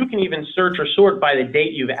 So you can even search or sort by the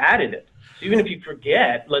date you've added it. So even if you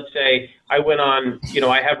forget, let's say I went on,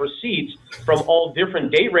 I have receipts from all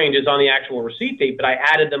different date ranges on the actual receipt date, but I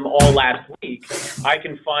added them all last week. I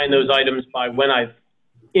can find those items by when I've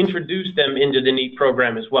introduced them into the Neat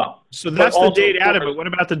program as well. So that's the date added, but what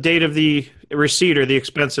about the date of the receipt or the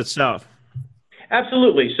expense itself?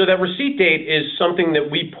 Absolutely. So that receipt date is something that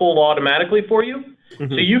we pull automatically for you.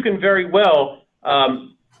 So you can very well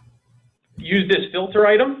use this filter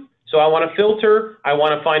item. So I want to filter, I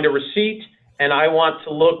want to find a receipt, and I want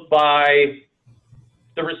to look by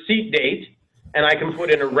the receipt date, and I can put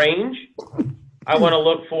in a range. I want to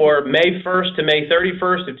look for May 1st to May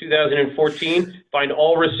 31st of 2014, find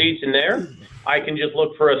all receipts in there. I can just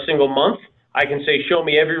look for a single month. I can say, show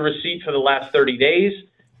me every receipt for the last 30 days,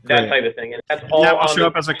 that type of thing. And that's all. That will show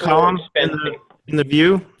up as a column in the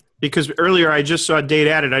view? Because earlier I just saw date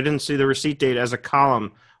added. I didn't see the receipt date as a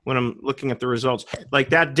column when I'm looking at the results. Like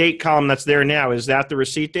that date column that's there now, is that the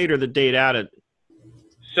receipt date or the date added?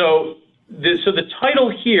 So the title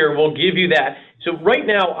here will give you that. So right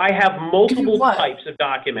now I have multiple types of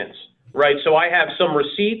documents, right? So I have some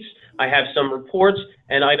receipts, I have some reports,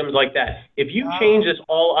 and items like that. If you change this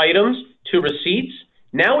all items to receipts,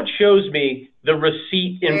 now it shows me the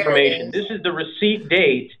receipt information. This is the receipt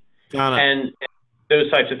date and those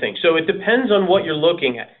types of things. So it depends on what you're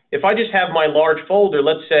looking at. If I just have my large folder,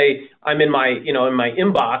 let's say I'm in my, in my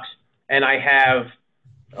inbox, and I have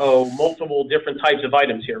multiple different types of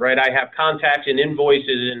items here, right? I have contacts and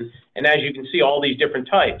invoices, and as you can see, all these different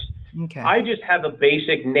types. Okay. I just have a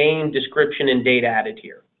basic name, description, and date added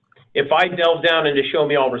here. If I delve down into show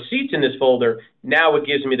me all receipts in this folder, now it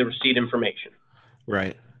gives me the receipt information.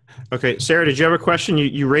 Right. Okay, Sarah, did you have a question?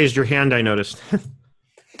 You raised your hand, I noticed.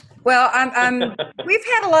 Well, we've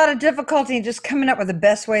had a lot of difficulty in just coming up with the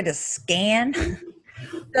best way to scan.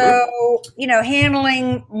 So,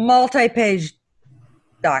 handling multi-page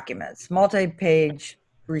documents, multi-page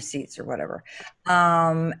receipts or whatever.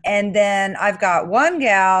 And then I've got one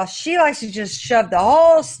gal, she likes to just shove the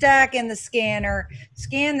whole stack in the scanner,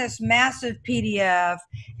 scan this massive PDF,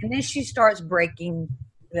 and then she starts breaking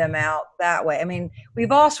them out that way. I mean,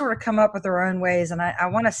 we've all sort of come up with our own ways, and I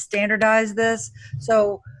want to standardize this.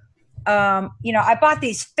 So, I bought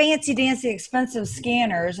these fancy dancy expensive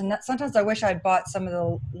scanners, and sometimes I wish I'd bought some of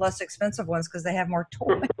the less expensive ones because they have more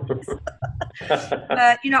toys.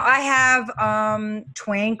 But, I have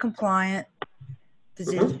Twain compliant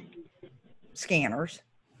scanners.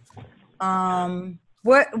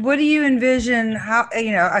 What do you envision? How,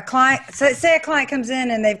 you know, a client, say a client comes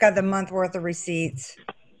in and they've got the month worth of receipts,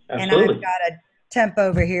 Absolutely. and I've got a temp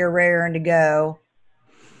over here raring to go.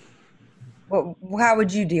 How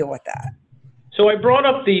would you deal with that? So I brought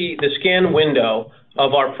up the scan window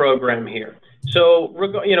of our program here. So,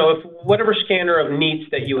 you know, if whatever scanner of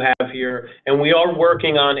NEATs that you have here, and we are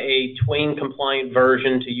working on a Twain compliant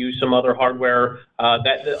version to use some other hardware, a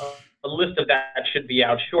list of that should be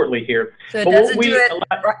out shortly here. So it doesn't do it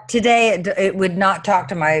today. It would not talk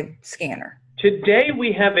to my scanner. Today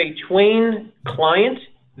we have a Twain client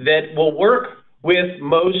that will work with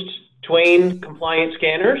most Twain compliant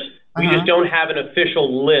scanners. We just don't have an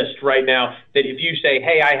official list right now that if you say,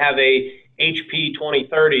 hey, I have a HP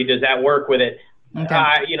 2030, does that work with it?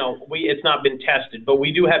 Okay. You know, it's not been tested, but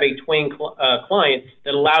we do have a Twain client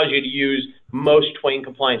that allows you to use most Twain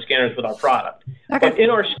compliant scanners with our product. Okay. But in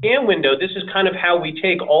our scan window, this is kind of how we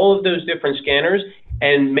take all of those different scanners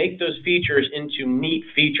and make those features into neat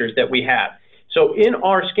features that we have. So in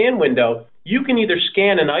our scan window, you can either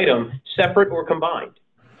scan an item separate or combined.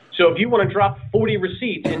 So if you want to drop 40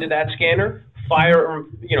 receipts into that scanner, fire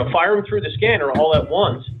them through the scanner all at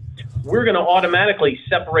once, we're going to automatically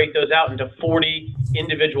separate those out into 40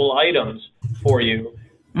 individual items for you.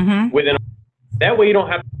 Within. That way you don't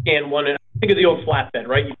have to scan one. And think of the old flatbed,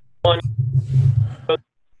 right? You one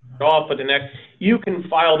off with the next. You can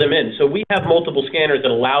file them in. So we have multiple scanners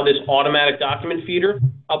that allow this automatic document feeder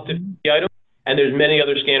up to the item. And there's many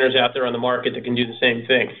other scanners out there on the market that can do the same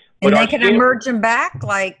thing. And they can merge them back,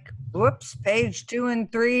 like, whoops, page 2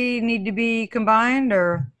 and 3 need to be combined,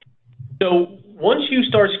 or? So once you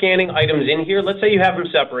start scanning items in here, let's say you have them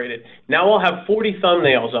separated. Now I'll have 40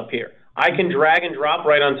 thumbnails up here. I can drag and drop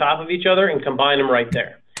right on top of each other and combine them right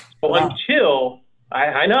there. So until,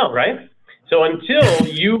 I know, right? So until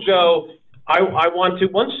you go, I want to,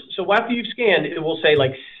 so after you've scanned, it will say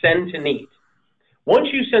like send to Neat. Once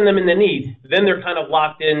you send them in the Neat, then they're kind of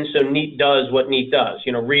locked in, so Neat does what Neat does,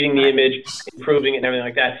 you know, reading the image, improving it, and everything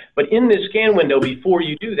like that. But in this scan window, before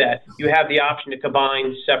you do that, you have the option to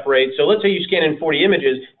combine, separate. So let's say you scan in 40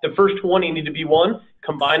 images. The first 20 need to be one.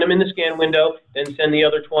 Combine them in the scan window, then send the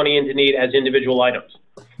other 20 into Neat as individual items.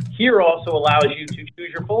 Here also allows you to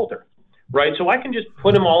choose your folder, right? So I can just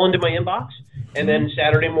put them all into my inbox, and then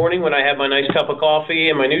Saturday morning when I have my nice cup of coffee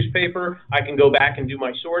and my newspaper, I can go back and do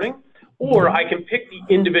my sorting. Or I can pick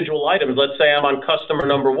the individual items. Let's say I'm on customer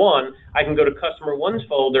number 1. I can go to customer 1's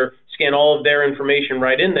folder, scan all of their information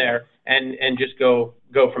right in there, and just go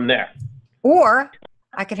from there. Or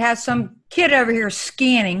I could have some kid over here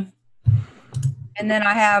scanning, and then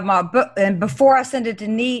I have my book. And before I send it to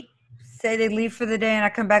Neat, say they leave for the day, and I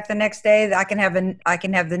come back the next day, I can have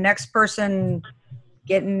the next person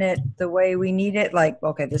getting it the way we need it, like,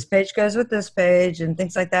 okay, this page goes with this page and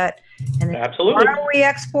things like that. And then absolutely. Why we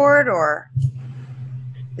export, or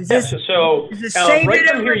is this, right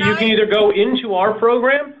from here, you can either go into our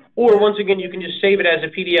program, or once again, you can just save it as a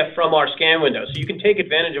PDF from our scan window. So you can take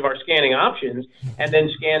advantage of our scanning options and then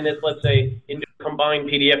scan this, let's say, into a combined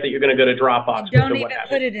PDF that you're going to go to Dropbox. Don't even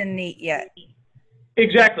put it in Neat yet.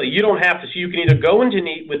 Exactly. You don't have to. So you can either go into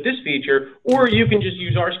Neat with this feature, or you can just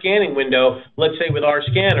use our scanning window, let's say with our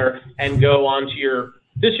scanner, and go onto your,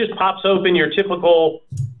 this just pops open your typical,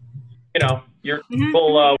 you know, your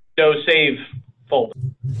typical Windows save folder.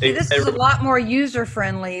 This is a lot more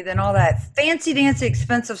user-friendly than all that fancy-dancy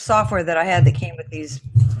expensive software that I had that came with these.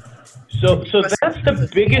 So that's the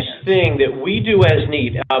biggest thing that we do as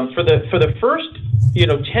Neat. For the first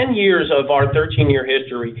 10 years of our 13-year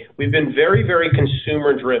history, we've been very, very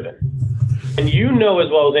consumer-driven. And you know as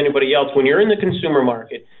well as anybody else, when you're in the consumer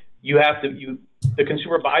market, the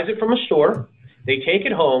consumer buys it from a store, they take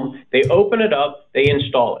it home, they open it up, they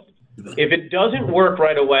install it. If it doesn't work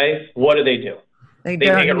right away, what do? They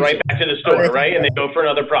take it right back to the store, right? And they go for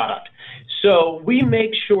another product. So we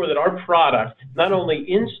make sure that our product not only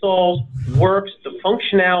installs, works, the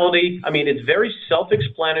functionality, I mean, it's very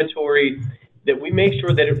self-explanatory, that we make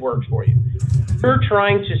sure that it works for you. We're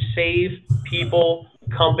trying to save people,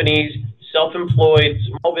 companies, self-employed,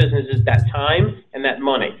 small businesses that time and that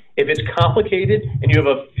money. If it's complicated and you have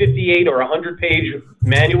a 58 or 100-page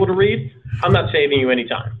manual to read, I'm not saving you any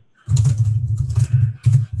time.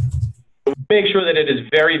 So we make sure that it is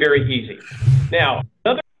very, very easy. Now,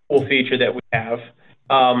 another cool feature that we have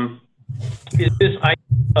is this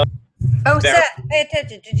idea of Seth, pay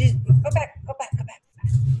attention. Did you go back? Go back.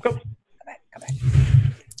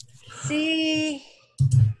 See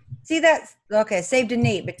that? Okay, save to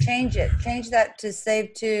Neat, but change it. Change that to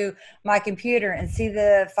save to my computer, and see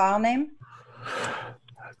the file name.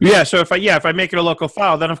 Yeah. So if I make it a local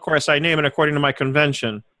file, then of course I name it according to my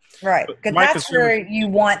convention. Right, because that's where you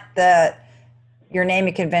want your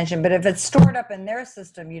naming convention. But if it's stored up in their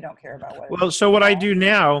system, you don't care about what. Well, so what I do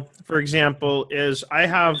now, for example, is I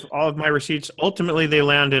have all of my receipts. Ultimately, they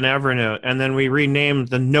land in Evernote, and then we rename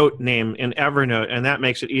the note name in Evernote, and that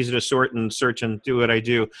makes it easy to sort and search and do what I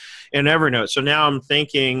do in Evernote. So now I'm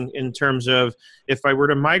thinking in terms of if I were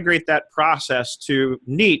to migrate that process to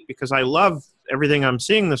Neat, because I love everything I'm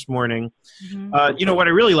seeing this morning. You know, what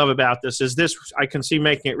I really love about this is I can see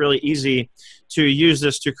making it really easy to use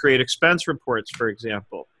this to create expense reports, for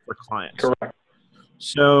example, for clients. Correct.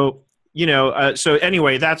 So, you know, so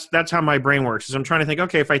anyway, that's how my brain works, is I'm trying to think,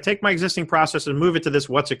 okay, if I take my existing process and move it to this,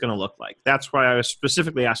 what's it going to look like? That's why I was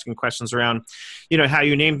specifically asking questions around, you know, how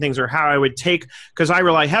you name things, or how I would take, because I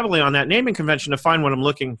rely heavily on that naming convention to find what I'm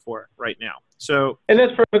looking for right now. So, and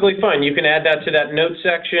that's perfectly fine. You can add that to that note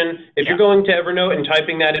section. If you're going to Evernote and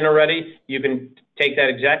typing that in already, you can take that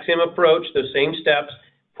exact same approach, those same steps,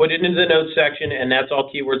 put it into the notes section, and that's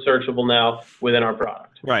all keyword searchable now within our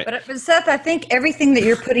product. right. But Seth, I think everything that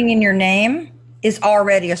you're putting in your name is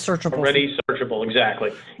already a searchable. Already searchable,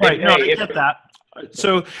 exactly. Right, no, I get that.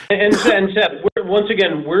 So, and Seth, once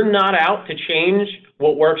again, we're not out to change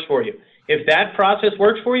what works for you. If that process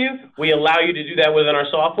works for you, we allow you to do that within our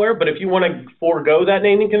software. But if you want to forego that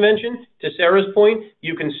naming convention, to Sarah's point,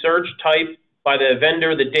 you can search, type by the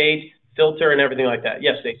vendor, the date, filter, and everything like that.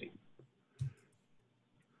 Yes, Stacy.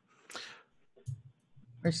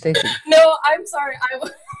 Where's Stacy? No, I'm sorry.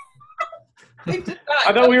 I did not.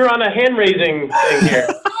 I thought we were on a hand-raising thing here.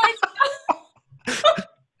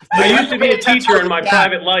 I used to be a teacher in my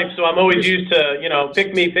private life, so I'm always used to, you know,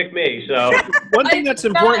 pick me. So one thing that's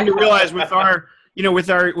important to realize with our,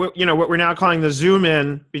 what we're now calling the zoom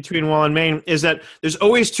in between Wall and Main is that there's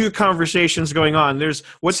always two conversations going on. There's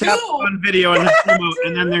what's happening on video and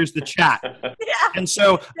and then there's the chat. And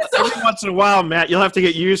so every once in a while, Matt, you'll have to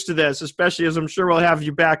get used to this, especially as I'm sure we'll have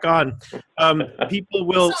you back on. People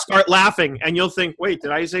will start laughing and you'll think, wait,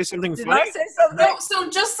 did I say something funny? Did I say something? No, so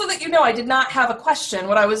just so that you know, I did not have a question.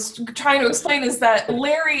 What I was trying to explain is that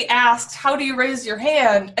Larry asked, how do you raise your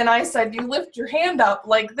hand? And I said, you lift your hand up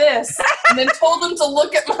like this, and then told him to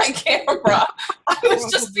look at my camera. I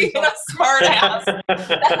was just being a smart ass.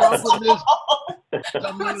 That's all.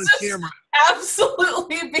 I was just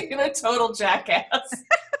absolutely being a total jackass.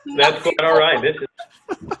 That's quite all right.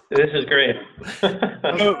 This is great.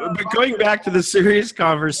 But going back to the serious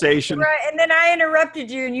conversation. Right, and then I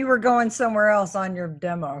interrupted you and you were going somewhere else on your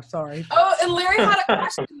demo. Sorry. Oh, and Larry had a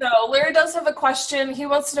question, though. Larry does have a question. He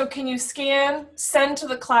wants to know, can you scan, send to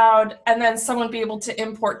the cloud, and then someone be able to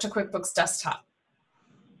import to QuickBooks Desktop?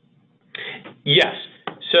 Yes.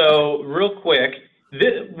 So real quick,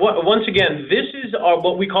 once again, this is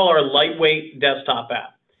what we call our lightweight desktop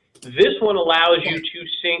app. This one allows you to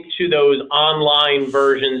sync to those online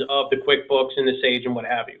versions of the QuickBooks and the Sage and what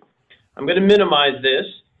have you. I'm going to minimize this,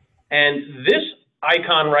 and this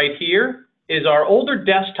icon right here is our older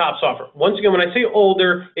desktop software. Once again, when I say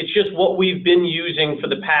older, it's just what we've been using for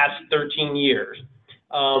the past 13 years.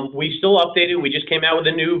 We still updated. We just came out with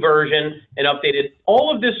a new version and updated.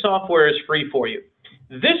 All of this software is free for you.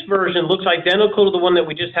 This version looks identical to the one that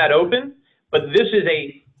we just had open, but this is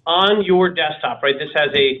on your desktop, right? This has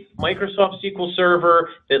a Microsoft SQL Server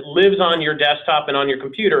that lives on your desktop and on your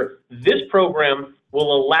computer. This program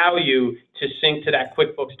will allow you to sync to that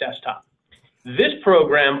QuickBooks Desktop. This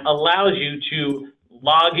program allows you to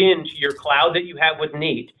log into your cloud that you have with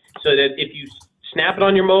Neat, so that if you snap it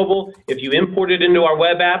on your mobile, if you import it into our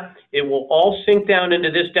web app, it will all sync down into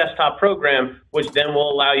this desktop program, which then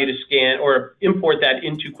will allow you to scan or import that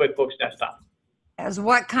into QuickBooks Desktop. As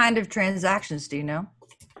what kind of transactions, do you know?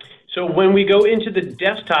 So when we go into the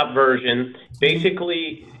desktop version,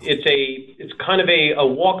 basically it's kind of a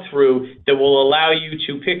walkthrough that will allow you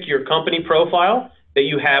to pick your company profile that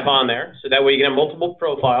you have on there. So that way you can have multiple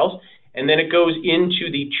profiles. And then it goes into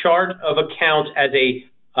the chart of accounts as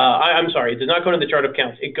I'm sorry, it does not go into the chart of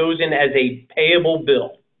accounts. It goes in as a payable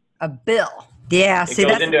bill. A bill. Yeah, see,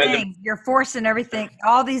 that's the thing. You're forcing everything,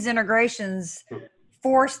 all these integrations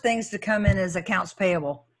force things to come in as accounts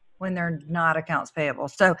payable when they're not accounts payable.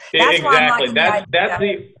 So that's exactly. Why I'm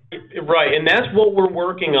liking right, and that's what we're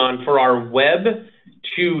working on for our web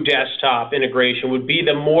to desktop integration, would be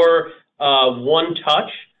the more one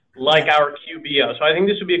touch, like our QBO. So I think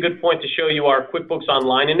this would be a good point to show you our QuickBooks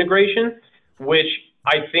Online integration, which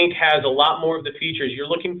I think has a lot more of the features you're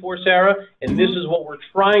looking for, Sarah, and this is what we're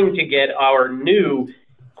trying to get our new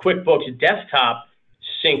QuickBooks Desktop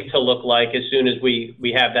sync to look like as soon as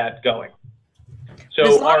we have that going. So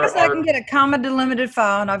as long as I can get a comma delimited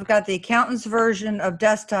file, and I've got the accountant's version of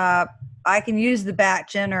desktop I can use the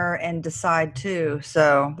batch enter and decide too.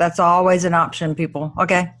 So that's always an option, people.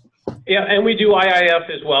 Okay. Yeah, and we do IIF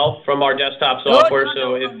as well from our desktop software.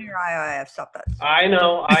 No, your IIF, stop that. I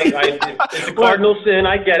know, it's a cardinal sin.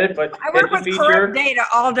 I get it, but I work with correct data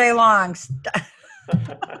all day long.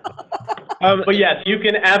 But yes, you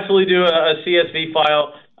can absolutely do a CSV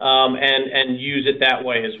file and use it that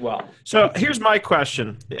way as well. So here's my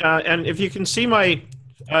question, and if you can see my,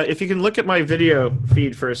 if you can look at my video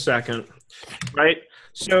feed for a second, right?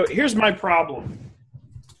 So here's my problem.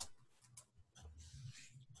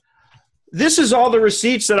 This is all the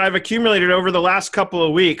receipts that I've accumulated over the last couple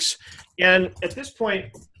of weeks, and at this point,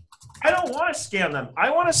 I don't want to scan them. I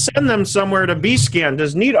want to send them somewhere to be scanned.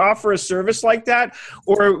 Does Neat offer a service like that?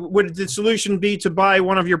 Or would the solution be to buy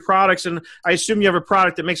one of your products? And I assume you have a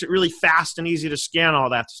product that makes it really fast and easy to scan all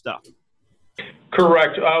that stuff.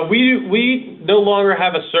 Correct. We no longer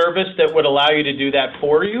have a service that would allow you to do that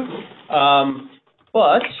for you.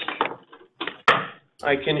 But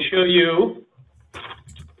I can show you.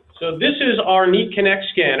 So this is our Neat Connect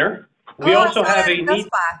scanner. We also have a Neat...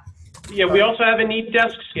 Yeah, we also have a Neat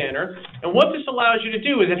Desk Scanner, and what this allows you to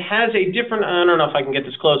do is it has a different, I don't know if I can get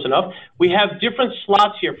this close enough, we have different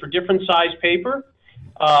slots here for different size paper,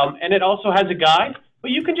 and it also has a guide,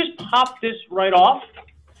 but you can just pop this right off.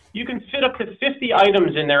 You can fit up to 50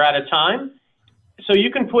 items in there at a time, so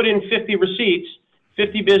you can put in 50 receipts,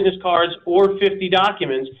 50 business cards, or 50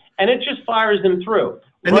 documents, and it just fires them through.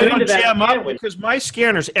 And they don't jam up, because my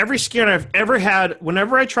scanners, every scanner I've ever had,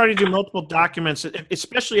 whenever I try to do multiple documents,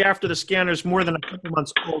 especially after the scanner's more than a couple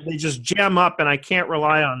months old, they just jam up, and I can't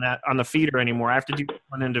rely on that on the feeder anymore. I have to do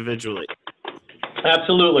one individually.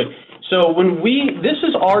 Absolutely. So this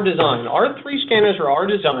is our design. Our 3 scanners are our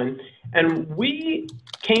design, and we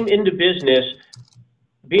came into business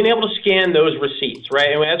being able to scan those receipts,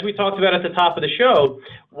 right? And as we talked about at the top of the show,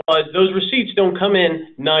 was those receipts don't come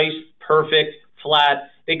in nice, perfect, flat.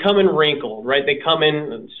 They come in wrinkled, right? They come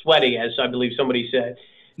in sweaty, as I believe somebody said.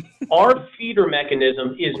 Our feeder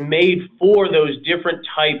mechanism is made for those different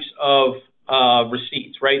types of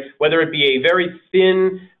receipts, right? Whether it be a very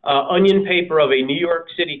thin onion paper of a New York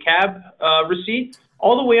City cab receipt,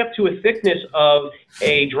 all the way up to a thickness of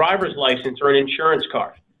a driver's license or an insurance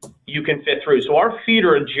card you can fit through. So our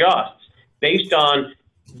feeder adjusts based on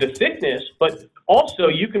the thickness, but also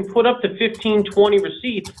you can put up to 15, 20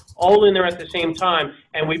 receipts all in there at the same time,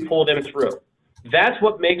 and we pull them through. That's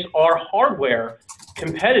what makes our hardware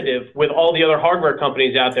competitive with all the other hardware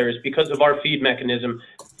companies out there, is because of our feed mechanism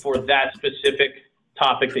for that specific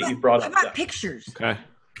topic that you brought up. How about pictures? Okay.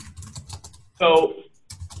 So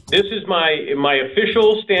this is my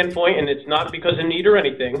official standpoint, and it's not because of Neat or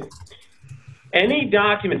anything. Any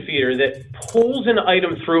document feeder that pulls an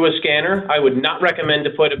item through a scanner, I would not recommend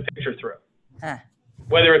to put a picture through. Huh.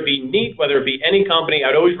 Whether it be Neat, whether it be any company,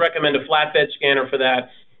 I'd always recommend a flatbed scanner for that,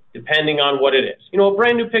 depending on what it is. You know, a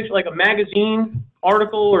brand new picture, like a magazine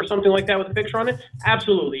article or something like that with a picture on it,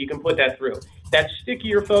 absolutely, you can put that through. That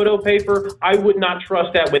stickier photo paper, I would not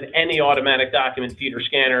trust that with any automatic document feeder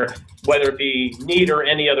scanner, whether it be Neat or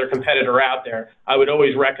any other competitor out there. I would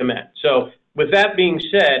always recommend. So with that being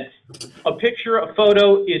said, a picture, a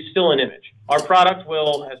photo is still an image. Our product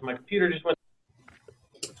will, as my computer just went.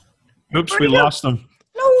 Oops, we lost them.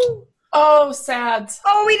 No. Oh, sad.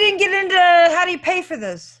 Oh, we didn't get into how do you pay for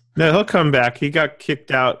this? No, he'll come back. He got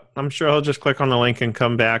kicked out. I'm sure he'll just click on the link and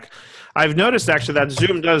come back. I've noticed actually that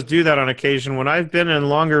Zoom does do that on occasion. When I've been in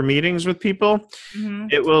longer meetings with people,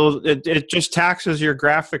 it just taxes your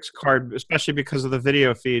graphics card, especially because of the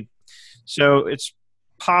video feed. So it's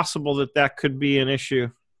possible that that could be an issue.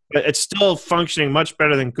 But it's still functioning much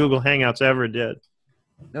better than Google Hangouts ever did.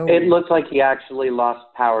 No. It looks like he actually lost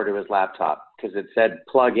power to his laptop because it said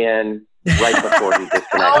plug in right before he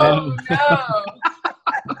disconnected. Oh, no.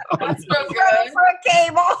 That's no good. For a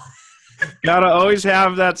cable. Gotta always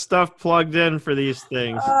have that stuff plugged in for these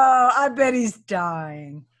things. Oh, I bet he's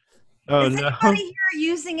dying. Oh, Is no. anybody here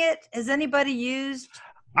using it? Has anybody used?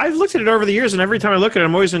 I've looked at it over the years, and every time I look at it,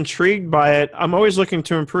 I'm always intrigued by it. I'm always looking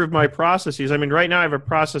to improve my processes. I mean, right now I have a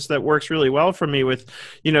process that works really well for me with,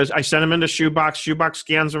 you know, I send them into Shoebox. Shoebox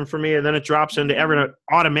scans them for me, and then it drops into Evernote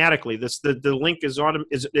automatically. The link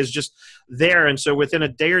is just there, and so within a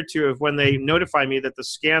day or two of when they notify me that the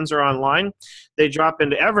scans are online, they drop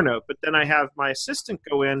into Evernote. But then I have my assistant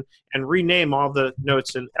go in and rename all the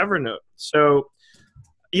notes in Evernote. So,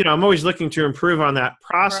 you know, I'm always looking to improve on that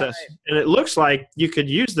process. Right. And it looks like you could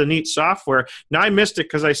use the Neat software. Now, I missed it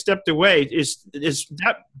because I stepped away. Is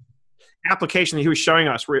that application that he was showing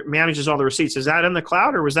us where it manages all the receipts, is that in the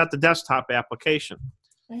cloud or was that the desktop application?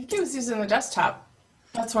 I think he was using the desktop.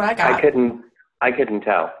 That's what I got. I couldn't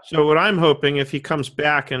tell. So what I'm hoping, if he comes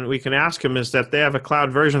back and we can ask him, is that they have a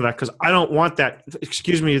cloud version of that, because I don't want that.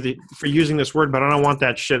 Excuse me for using this word, but I don't want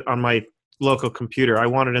that shit on my local computer. I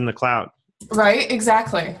want it in the cloud. Right?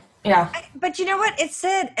 Exactly. Yeah. But you know what? It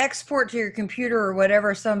said export to your computer or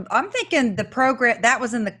whatever. So I'm thinking the program that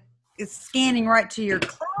was in the it's scanning right to your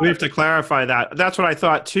cloud. We have to clarify that. That's what I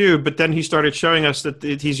thought too. But then he started showing us that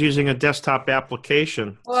he's using a desktop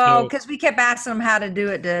application. Well, because we kept asking him how to do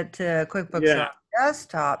it to QuickBooks on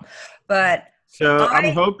desktop, but so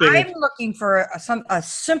I'm hoping I'm looking for a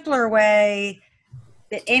simpler way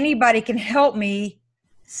that anybody can help me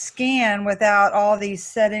scan without all these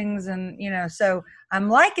settings, and so I'm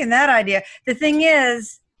liking that idea. The thing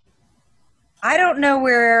is, I don't know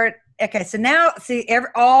where. Okay, so now see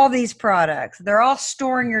all these products, they're all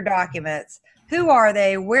storing your documents. Who are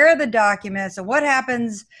they? Where are the documents? And what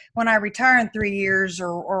happens when I retire in 3 years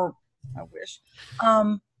or I wish.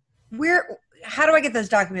 How do I get those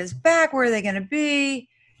documents back? Where are they going to be?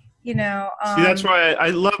 See, that's why I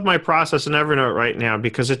love my process in Evernote right now,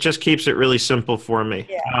 because it just keeps it really simple for me.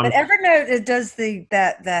 Yeah, but Evernote, it does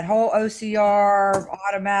that whole OCR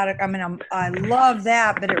automatic. I mean, I love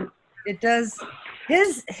that, but it does.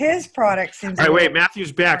 His product seems. All right, wait,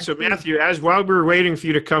 Matthew's back. So Matthew, while we're waiting for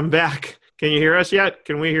you to come back, can you hear us yet?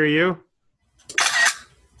 Can we hear you?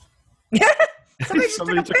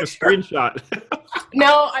 Somebody took a screenshot.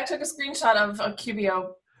 No, I took a screenshot of a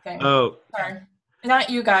QBO thing. Oh. Sorry. Not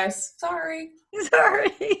you guys. Sorry.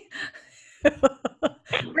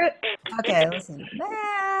 Okay, listen.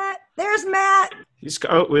 Matt. There's Matt.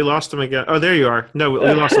 We lost him again. Oh, there you are. No, we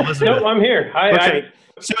lost Elizabeth. No, I'm here. Okay.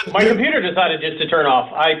 So my computer decided just to turn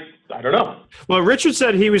off. I don't know. Well, Richard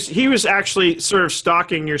said he was actually sort of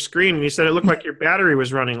stalking your screen, and he said it looked like your battery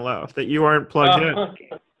was running low, that you aren't plugged in.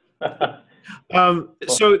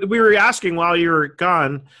 So we were asking while you were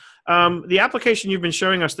gone, the application you've been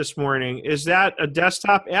showing us this morning, is that a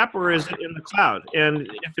desktop app or is it in the cloud? And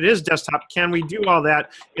if it is desktop, can we do all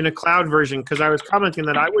that in a cloud version? Because I was commenting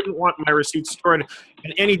that I wouldn't want my receipts stored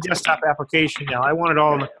in any desktop application now. I want it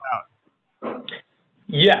all in the cloud.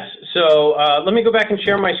 Yes. So let me go back and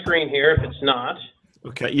share my screen here if it's not.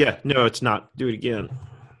 Okay. Yeah. No, it's not. Do it again.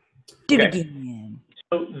 Do it again.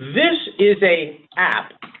 So this is an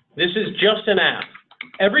app. This is just an app.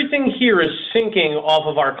 Everything here is syncing off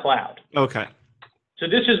of our cloud. Okay. So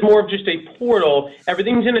this is more of just a portal.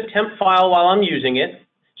 Everything's in a temp file while I'm using it.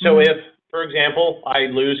 So if, for example, I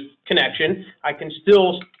lose connection, I can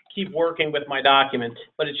still keep working with my document,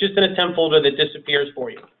 but it's just in a temp folder that disappears for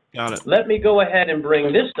you. Got it. Let me go ahead and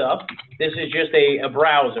bring this up. This is just a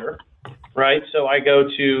browser, right? So I go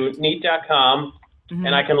to neat.com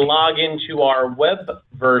and I can log into our web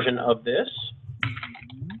version of this.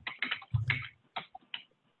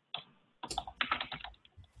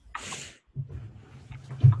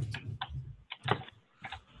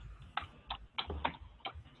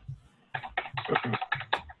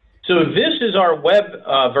 So this is our web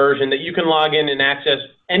version that you can log in and access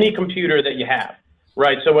any computer that you have,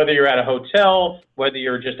 right? So whether you're at a hotel, whether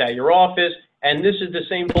you're just at your office, and this is the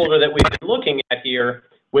same folder that we've been looking at here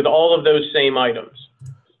with all of those same items.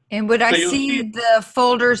 And would I see the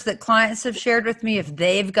folders that clients have shared with me if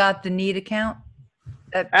they've got the Neat account?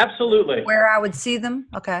 Absolutely. Where I would see them?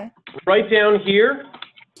 Okay. Right down here,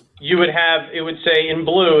 you would have, it would say in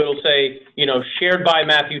blue, it'll say, shared by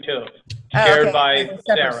Matthew Toth. Shared by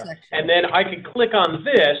Sarah. Section. And then I could click on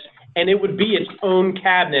this, and it would be its own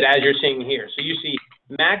cabinet as you're seeing here. So you see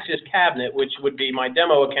Max's cabinet, which would be my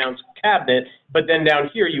demo account's cabinet, but then down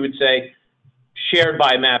here you would say shared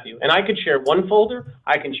by Matthew. And I could share one folder,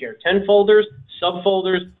 I can share 10 folders,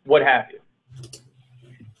 subfolders, what have you.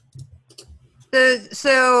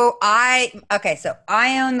 So I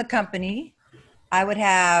own the company. I would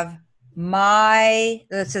have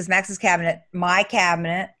it says Max's cabinet, my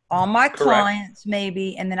cabinet, all my clients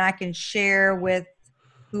maybe, and then I can share with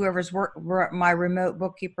whoever's my remote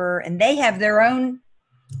bookkeeper, and they have their own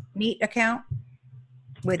Neat account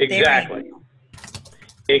with Exactly.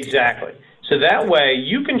 So that way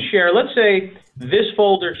you can share, let's say this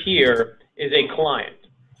folder here is a client.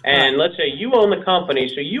 And let's say you own the company,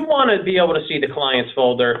 so you want to be able to see the client's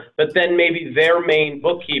folder, but then maybe their main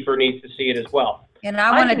bookkeeper needs to see it as well. And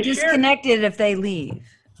I want to disconnect it if they leave.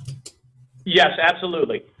 Yes,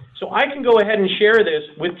 absolutely. So I can go ahead and share this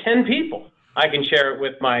with 10 people. I can share it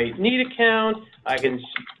with my Neat account.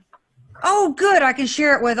 Oh, good. I can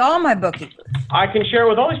share it with all my bookkeepers. I can share it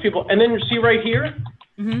with all these people. And then see right here?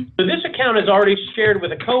 So this account is already shared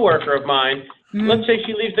with a coworker of mine. Let's say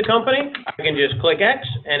she leaves the company. I can just click X,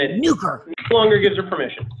 and it no longer gives her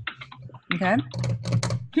permission. Okay.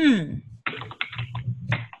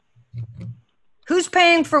 Who's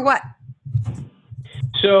paying for what?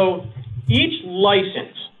 So each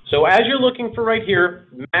license, so as you're looking for right here,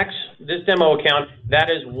 Max, this demo account, that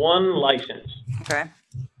is one license. Okay.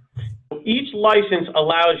 Each license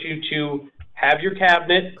allows you to have your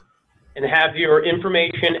cabinet and have your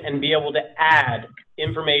information and be able to add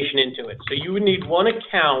information into it. So you would need one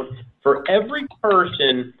account for every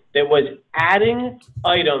person that was adding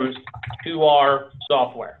items to our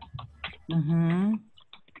software. Mm-hmm.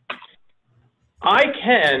 I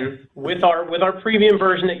can, with our premium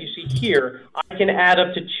version that you see here, I can add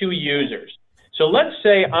up to 2 users. So let's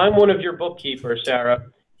say I'm one of your bookkeepers, Sarah,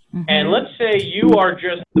 and let's say you are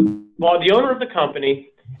just the owner of the company,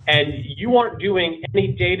 and you aren't doing any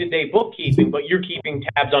day-to-day bookkeeping, but you're keeping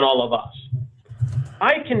tabs on all of us.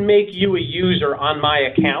 I can make you a user on my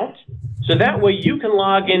account, so that way you can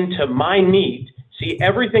log into my Neat, see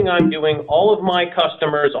everything I'm doing, all of my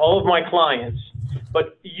customers, all of my clients,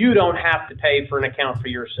 but you don't have to pay for an account for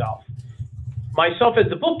yourself. Myself as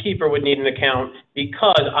the bookkeeper would need an account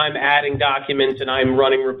because I'm adding documents and I'm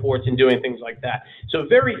running reports and doing things like that. So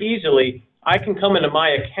very easily, I can come into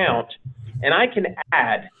my account and I can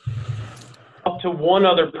add up to one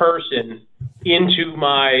other person into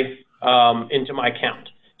my account.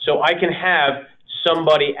 So I can have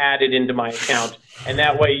somebody added into my account, and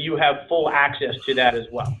that way you have full access to that as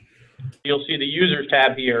well. You'll see the users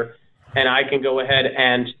tab here, and I can go ahead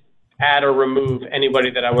and add or remove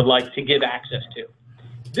anybody that I would like to give access to.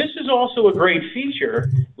 This is also a great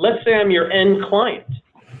feature. Let's say I'm your end client.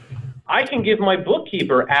 I can give my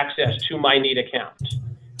bookkeeper access to my Neat account.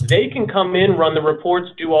 They can come in, run the reports,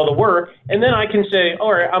 do all the work, and then I can say,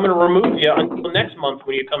 all right, I'm going to remove you until next month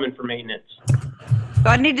when you come in for maintenance. So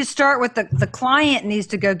I need to start with the client needs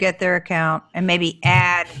to go get their account and maybe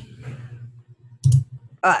add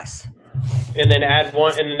us. And then add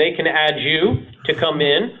one, and they can add you to come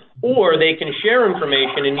in, or they can share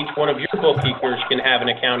information, and each one of your bookkeepers can have an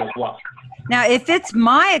account as well. Now, if it's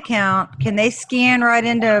my account, can they scan right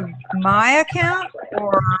into my account?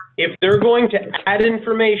 Or if they're going to add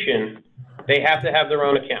information, they have to have their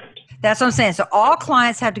own account. That's what I'm saying. So all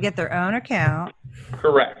clients have to get their own account.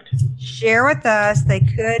 Correct. Share with us. They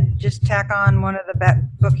could just tack on one of the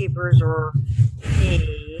bookkeepers or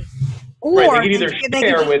me. Or right, they can either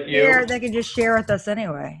share with you. They can just share with us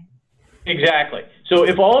anyway. Exactly. So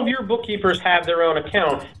if all of your bookkeepers have their own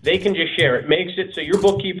account, they can just share. It makes it so your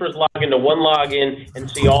bookkeepers log into one login and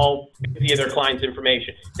see all 50 of their clients'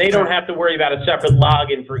 information. They don't have to worry about a separate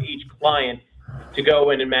login for each client to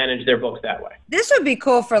go in and manage their books that way. This would be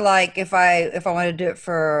cool for like if I want to do it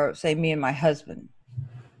for, say, me and my husband.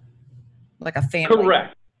 Like a family.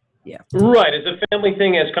 Correct. Yeah. Right. As a family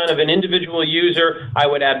thing, as kind of an individual user, I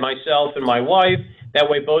would add myself and my wife. That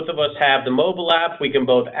way both of us have the mobile app. We can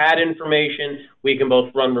both add information. We can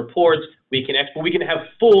both run reports. We can export. We can have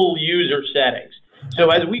full user settings. So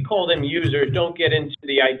as we call them users, don't get into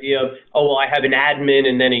the idea of, oh, well, I have an admin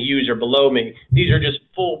and then a user below me. These are just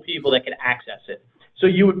full people that can access it. So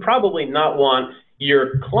you would probably not want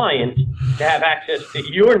your client to have access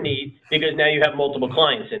to your Neat because now you have multiple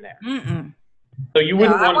clients in there. Mm-mm. So you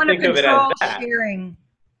wouldn't want to think of it as that. Sharing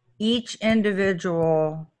each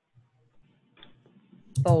individual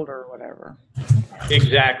folder or whatever.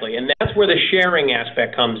 Exactly. And that's where the sharing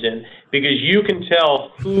aspect comes in, because you can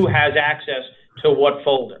tell who has access to what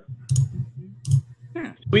folder.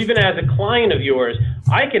 So even as a client of yours,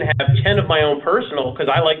 I can have 10 of my own personal, because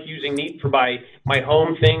I like using Neat for my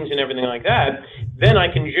home things and everything like that. Then I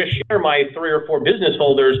can just share my 3 or 4 business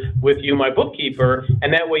folders with you, my bookkeeper,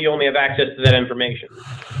 and that way you only have access to that information.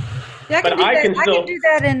 Yeah, I can do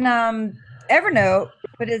that in Evernote,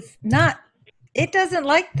 but it's not. It doesn't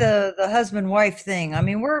like the husband-wife thing. I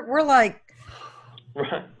mean, we're like,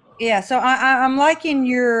 right. Yeah. So I'm liking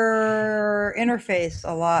your interface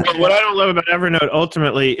a lot. What I don't love about Evernote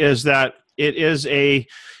ultimately is that it is a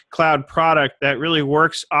cloud product that really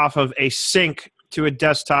works off of a sync to a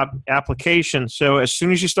desktop application. So as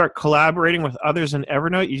soon as you start collaborating with others in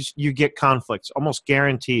Evernote, you get conflicts, almost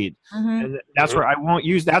guaranteed. Mm-hmm. And that's where I won't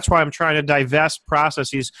use. That's why I'm trying to divest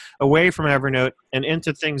processes away from Evernote and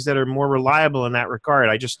into things that are more reliable in that regard.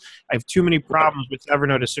 I have too many problems with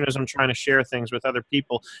Evernote as soon as I'm trying to share things with other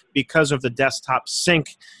people because of the desktop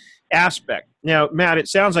sync aspect. Now, Matt, it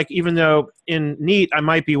sounds like even though in Neat I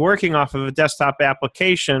might be working off of a desktop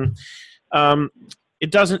application, it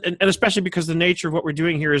doesn't, and especially because the nature of what we're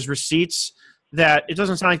doing here is receipts, that it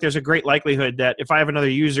doesn't sound like there's a great likelihood that if I have another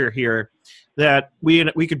user here, that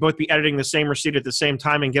we could both be editing the same receipt at the same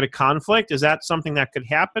time and get a conflict. Is that something that could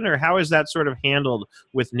happen, or how is that sort of handled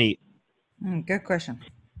with Neat? Good question.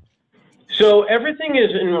 So everything is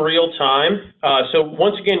in real time. So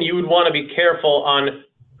once again, you would want to be careful on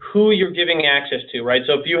who you're giving access to, right?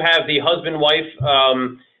 So if you have the husband-wife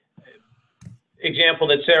example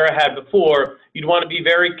that Sarah had before, you'd want to be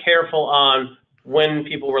very careful on when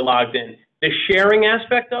people were logged in. The sharing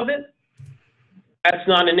aspect of it, that's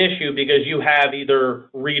not an issue because you have either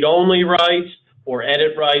read-only rights or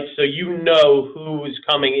edit rights, so you know who's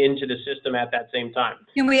coming into the system at that same time.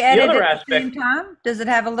 Can we edit at the same time? Does it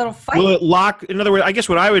have a little fight? Will it lock? In other words, I guess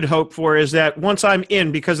what I would hope for is that once I'm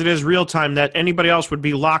in, because it is real time, that anybody else would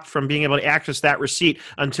be locked from being able to access that receipt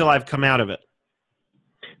until I've come out of it.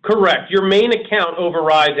 Correct. Your main account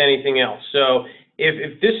overrides anything else. So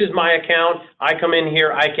if this is my account, I come in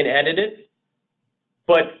here, I can edit it.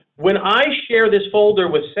 But when I share this folder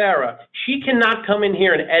with Sarah, she cannot come in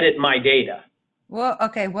here and edit my data. Well,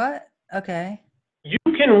 okay, what? Okay. You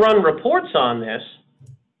can run reports on this,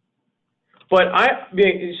 but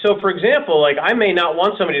so for example, like I may not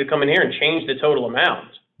want somebody to come in here and change the total amount.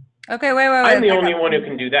 Okay, wait. I'm the only one who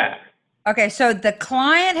can do that. Okay, so the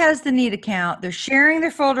client has the Neat account. They're sharing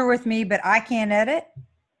their folder with me, but I can't edit?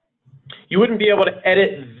 You wouldn't be able to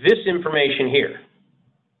edit this information here.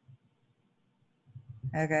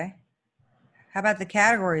 Okay. How about the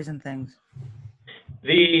categories and things?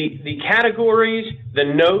 The categories, the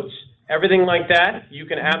notes, everything like that, you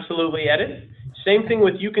can absolutely edit. Same thing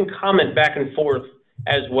with you can comment back and forth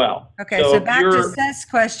as well. Okay, so back to Seth's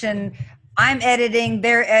question, I'm editing,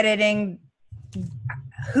 they're editing.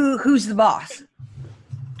 Who's the boss?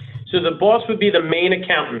 So the boss would be the main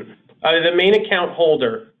accountant, the main account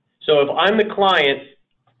holder. So if I'm the client,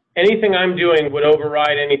 anything I'm doing would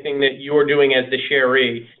override anything that you're doing as the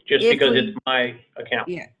sharee, just because it's my account.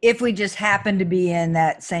 Yeah. If we just happen to be in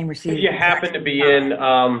that same receipt. If you happen to be in,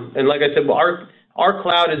 and like I said, well, our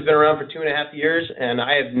cloud has been around for 2.5 years, and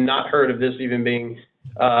I have not heard of this even being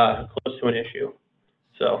close to an issue.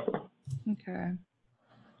 So. Okay.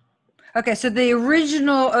 Okay, so the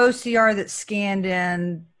original OCR that scanned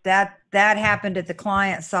in, that happened at the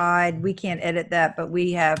client side. We can't edit that, but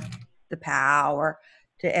we have the power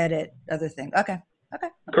to edit other things. Okay.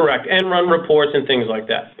 Correct, and run reports and things like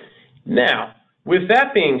that. Now, with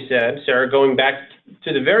that being said, Sarah, going back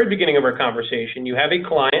to the very beginning of our conversation, you have a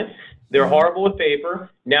client, they're horrible with paper.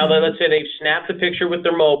 Now that, let's say they've snapped a picture with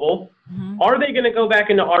their mobile, are they going to go back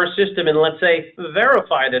into our system and, let's say,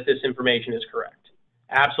 verify that this information is correct?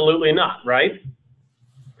 Absolutely not, right?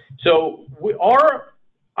 So our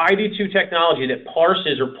ID2 technology that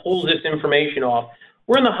parses or pulls this information off,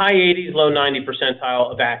 we're in the high 80s, low 90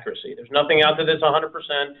 percentile of accuracy. There's nothing out there that's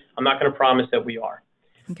 100%. I'm not going to promise that we are.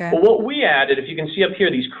 Okay. But what we added, if you can see up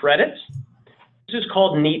here, these credits, this is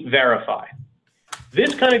called Neat Verify.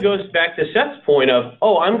 This kind of goes back to Seth's point of,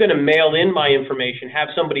 oh, I'm going to mail in my information, have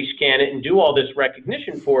somebody scan it and do all this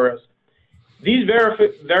recognition for us. These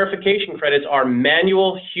verification credits are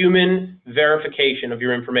manual human verification of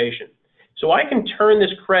your information. So I can turn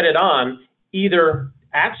this credit on either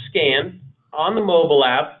at scan, on the mobile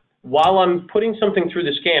app, while I'm putting something through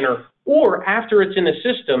the scanner, or after it's in the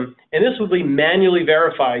system, and this will be manually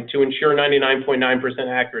verified to ensure 99.9%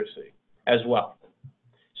 accuracy as well.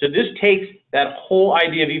 So this takes that whole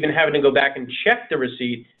idea of even having to go back and check the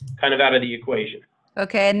receipt kind of out of the equation.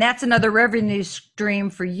 Okay, and that's another revenue stream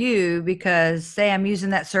for you because say I'm using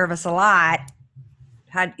that service a lot.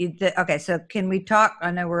 Okay, so can we talk?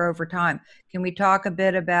 I know we're over time. Can we talk a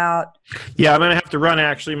bit about? Yeah, I'm going to have to run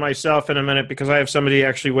actually myself in a minute because I have somebody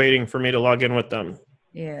actually waiting for me to log in with them.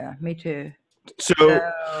 Yeah, me too. So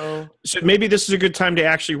maybe this is a good time to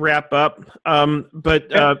actually wrap up.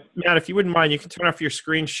 But Matt, if you wouldn't mind, you can turn off your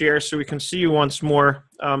screen share so we can see you once more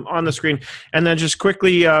on the screen. And then just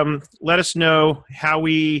quickly let us know how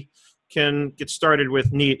we can get started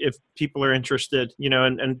with Neat if people are interested. You know,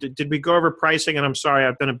 and did we go over pricing? And I'm sorry,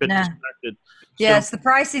 I've been a bit distracted. Yeah, it's the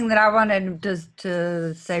pricing that I wanted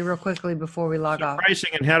to say real quickly before we log off. Pricing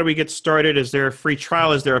and how do we get started? Is there a free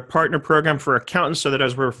trial? Is there a partner program for accountants so that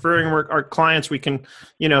as we're referring our clients, we can,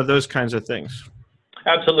 you know, those kinds of things?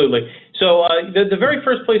 Absolutely. So the very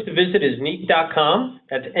first place to visit is neat.com.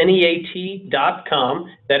 That's NEAT.com.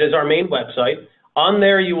 That is our main website. On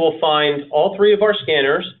there, you will find all 3 of our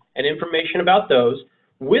scanners and information about those.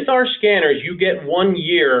 With our scanners, you get 1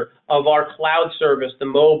 year of our cloud service, the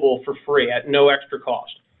mobile, for free at no extra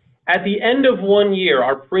cost. At the end of 1 year,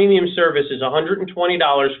 our premium service is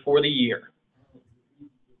 $120 for the year.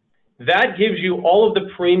 That gives you all of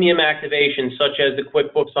the premium activations, such as the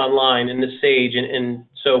QuickBooks Online and the Sage and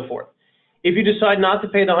so forth. If you decide not to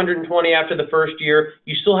pay the $120 after the first year,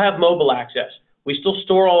 you still have mobile access. We still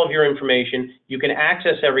store all of your information. You can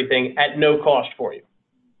access everything at no cost for you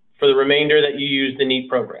for the remainder that you use the Neat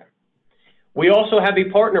program. We also have a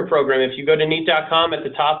partner program. If you go to neat.com, at the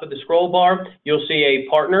top of the scroll bar, you'll see a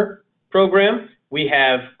partner program. We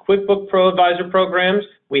have QuickBook Pro Advisor programs.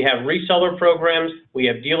 We have reseller programs. We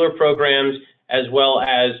have dealer programs, as well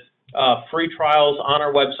as free trials on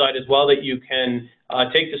our website as well, that you can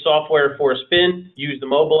take the software for a spin, use the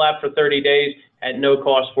mobile app for 30 days at no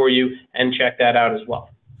cost for you, and check that out as well.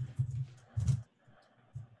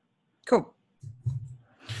 Cool.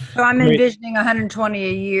 So I'm envisioning 120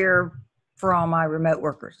 a year for all my remote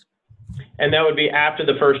workers. And that would be after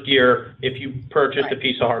the first year if you purchased a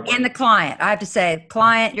piece of hardware. And the client, I have to say,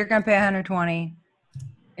 client, you're going to pay 120.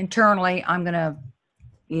 Internally, I'm going to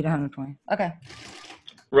eat 120. Okay.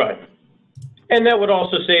 Right. And that would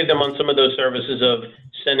also save them on some of those services of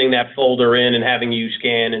sending that folder in and having you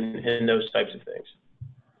scan and those types of things.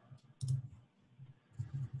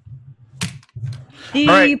 Do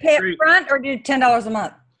you pay up front or do $10 a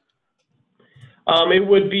month? It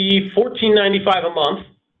would be $14.95 a month,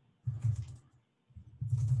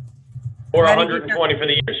 or $120 for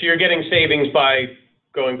the year. So you're getting savings by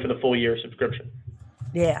going for the full year subscription.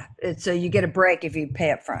 Yeah, so you get a break if you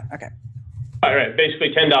pay up front. Okay. All right,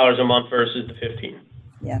 basically $10 a month versus the $15.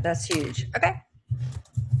 Yeah, that's huge. Okay.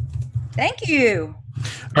 Thank you.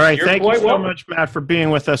 All right, thank you so much, Matt, for being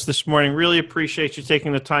with us this morning. Really appreciate you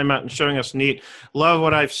taking the time out and showing us Neat. Love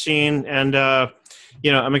what I've seen, and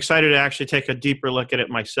you know, I'm excited to actually take a deeper look at it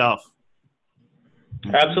myself.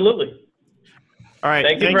 Absolutely. All right,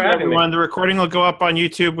 thank you for having everyone. me. The recording will go up on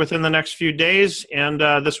YouTube within the next few days, and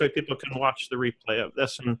this way people can watch the replay of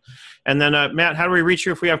this. And then, Matt, how do we reach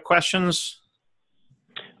you if we have questions?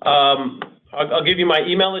 I'll give you my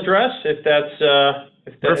email address if that's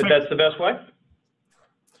the best way.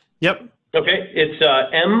 Yep. Okay, it's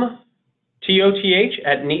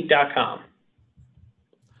mtoth@neat.com.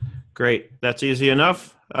 Great. That's easy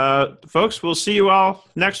enough. Folks, we'll see you all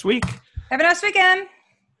next week. Have a nice weekend.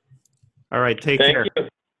 All right, take care. Thank you.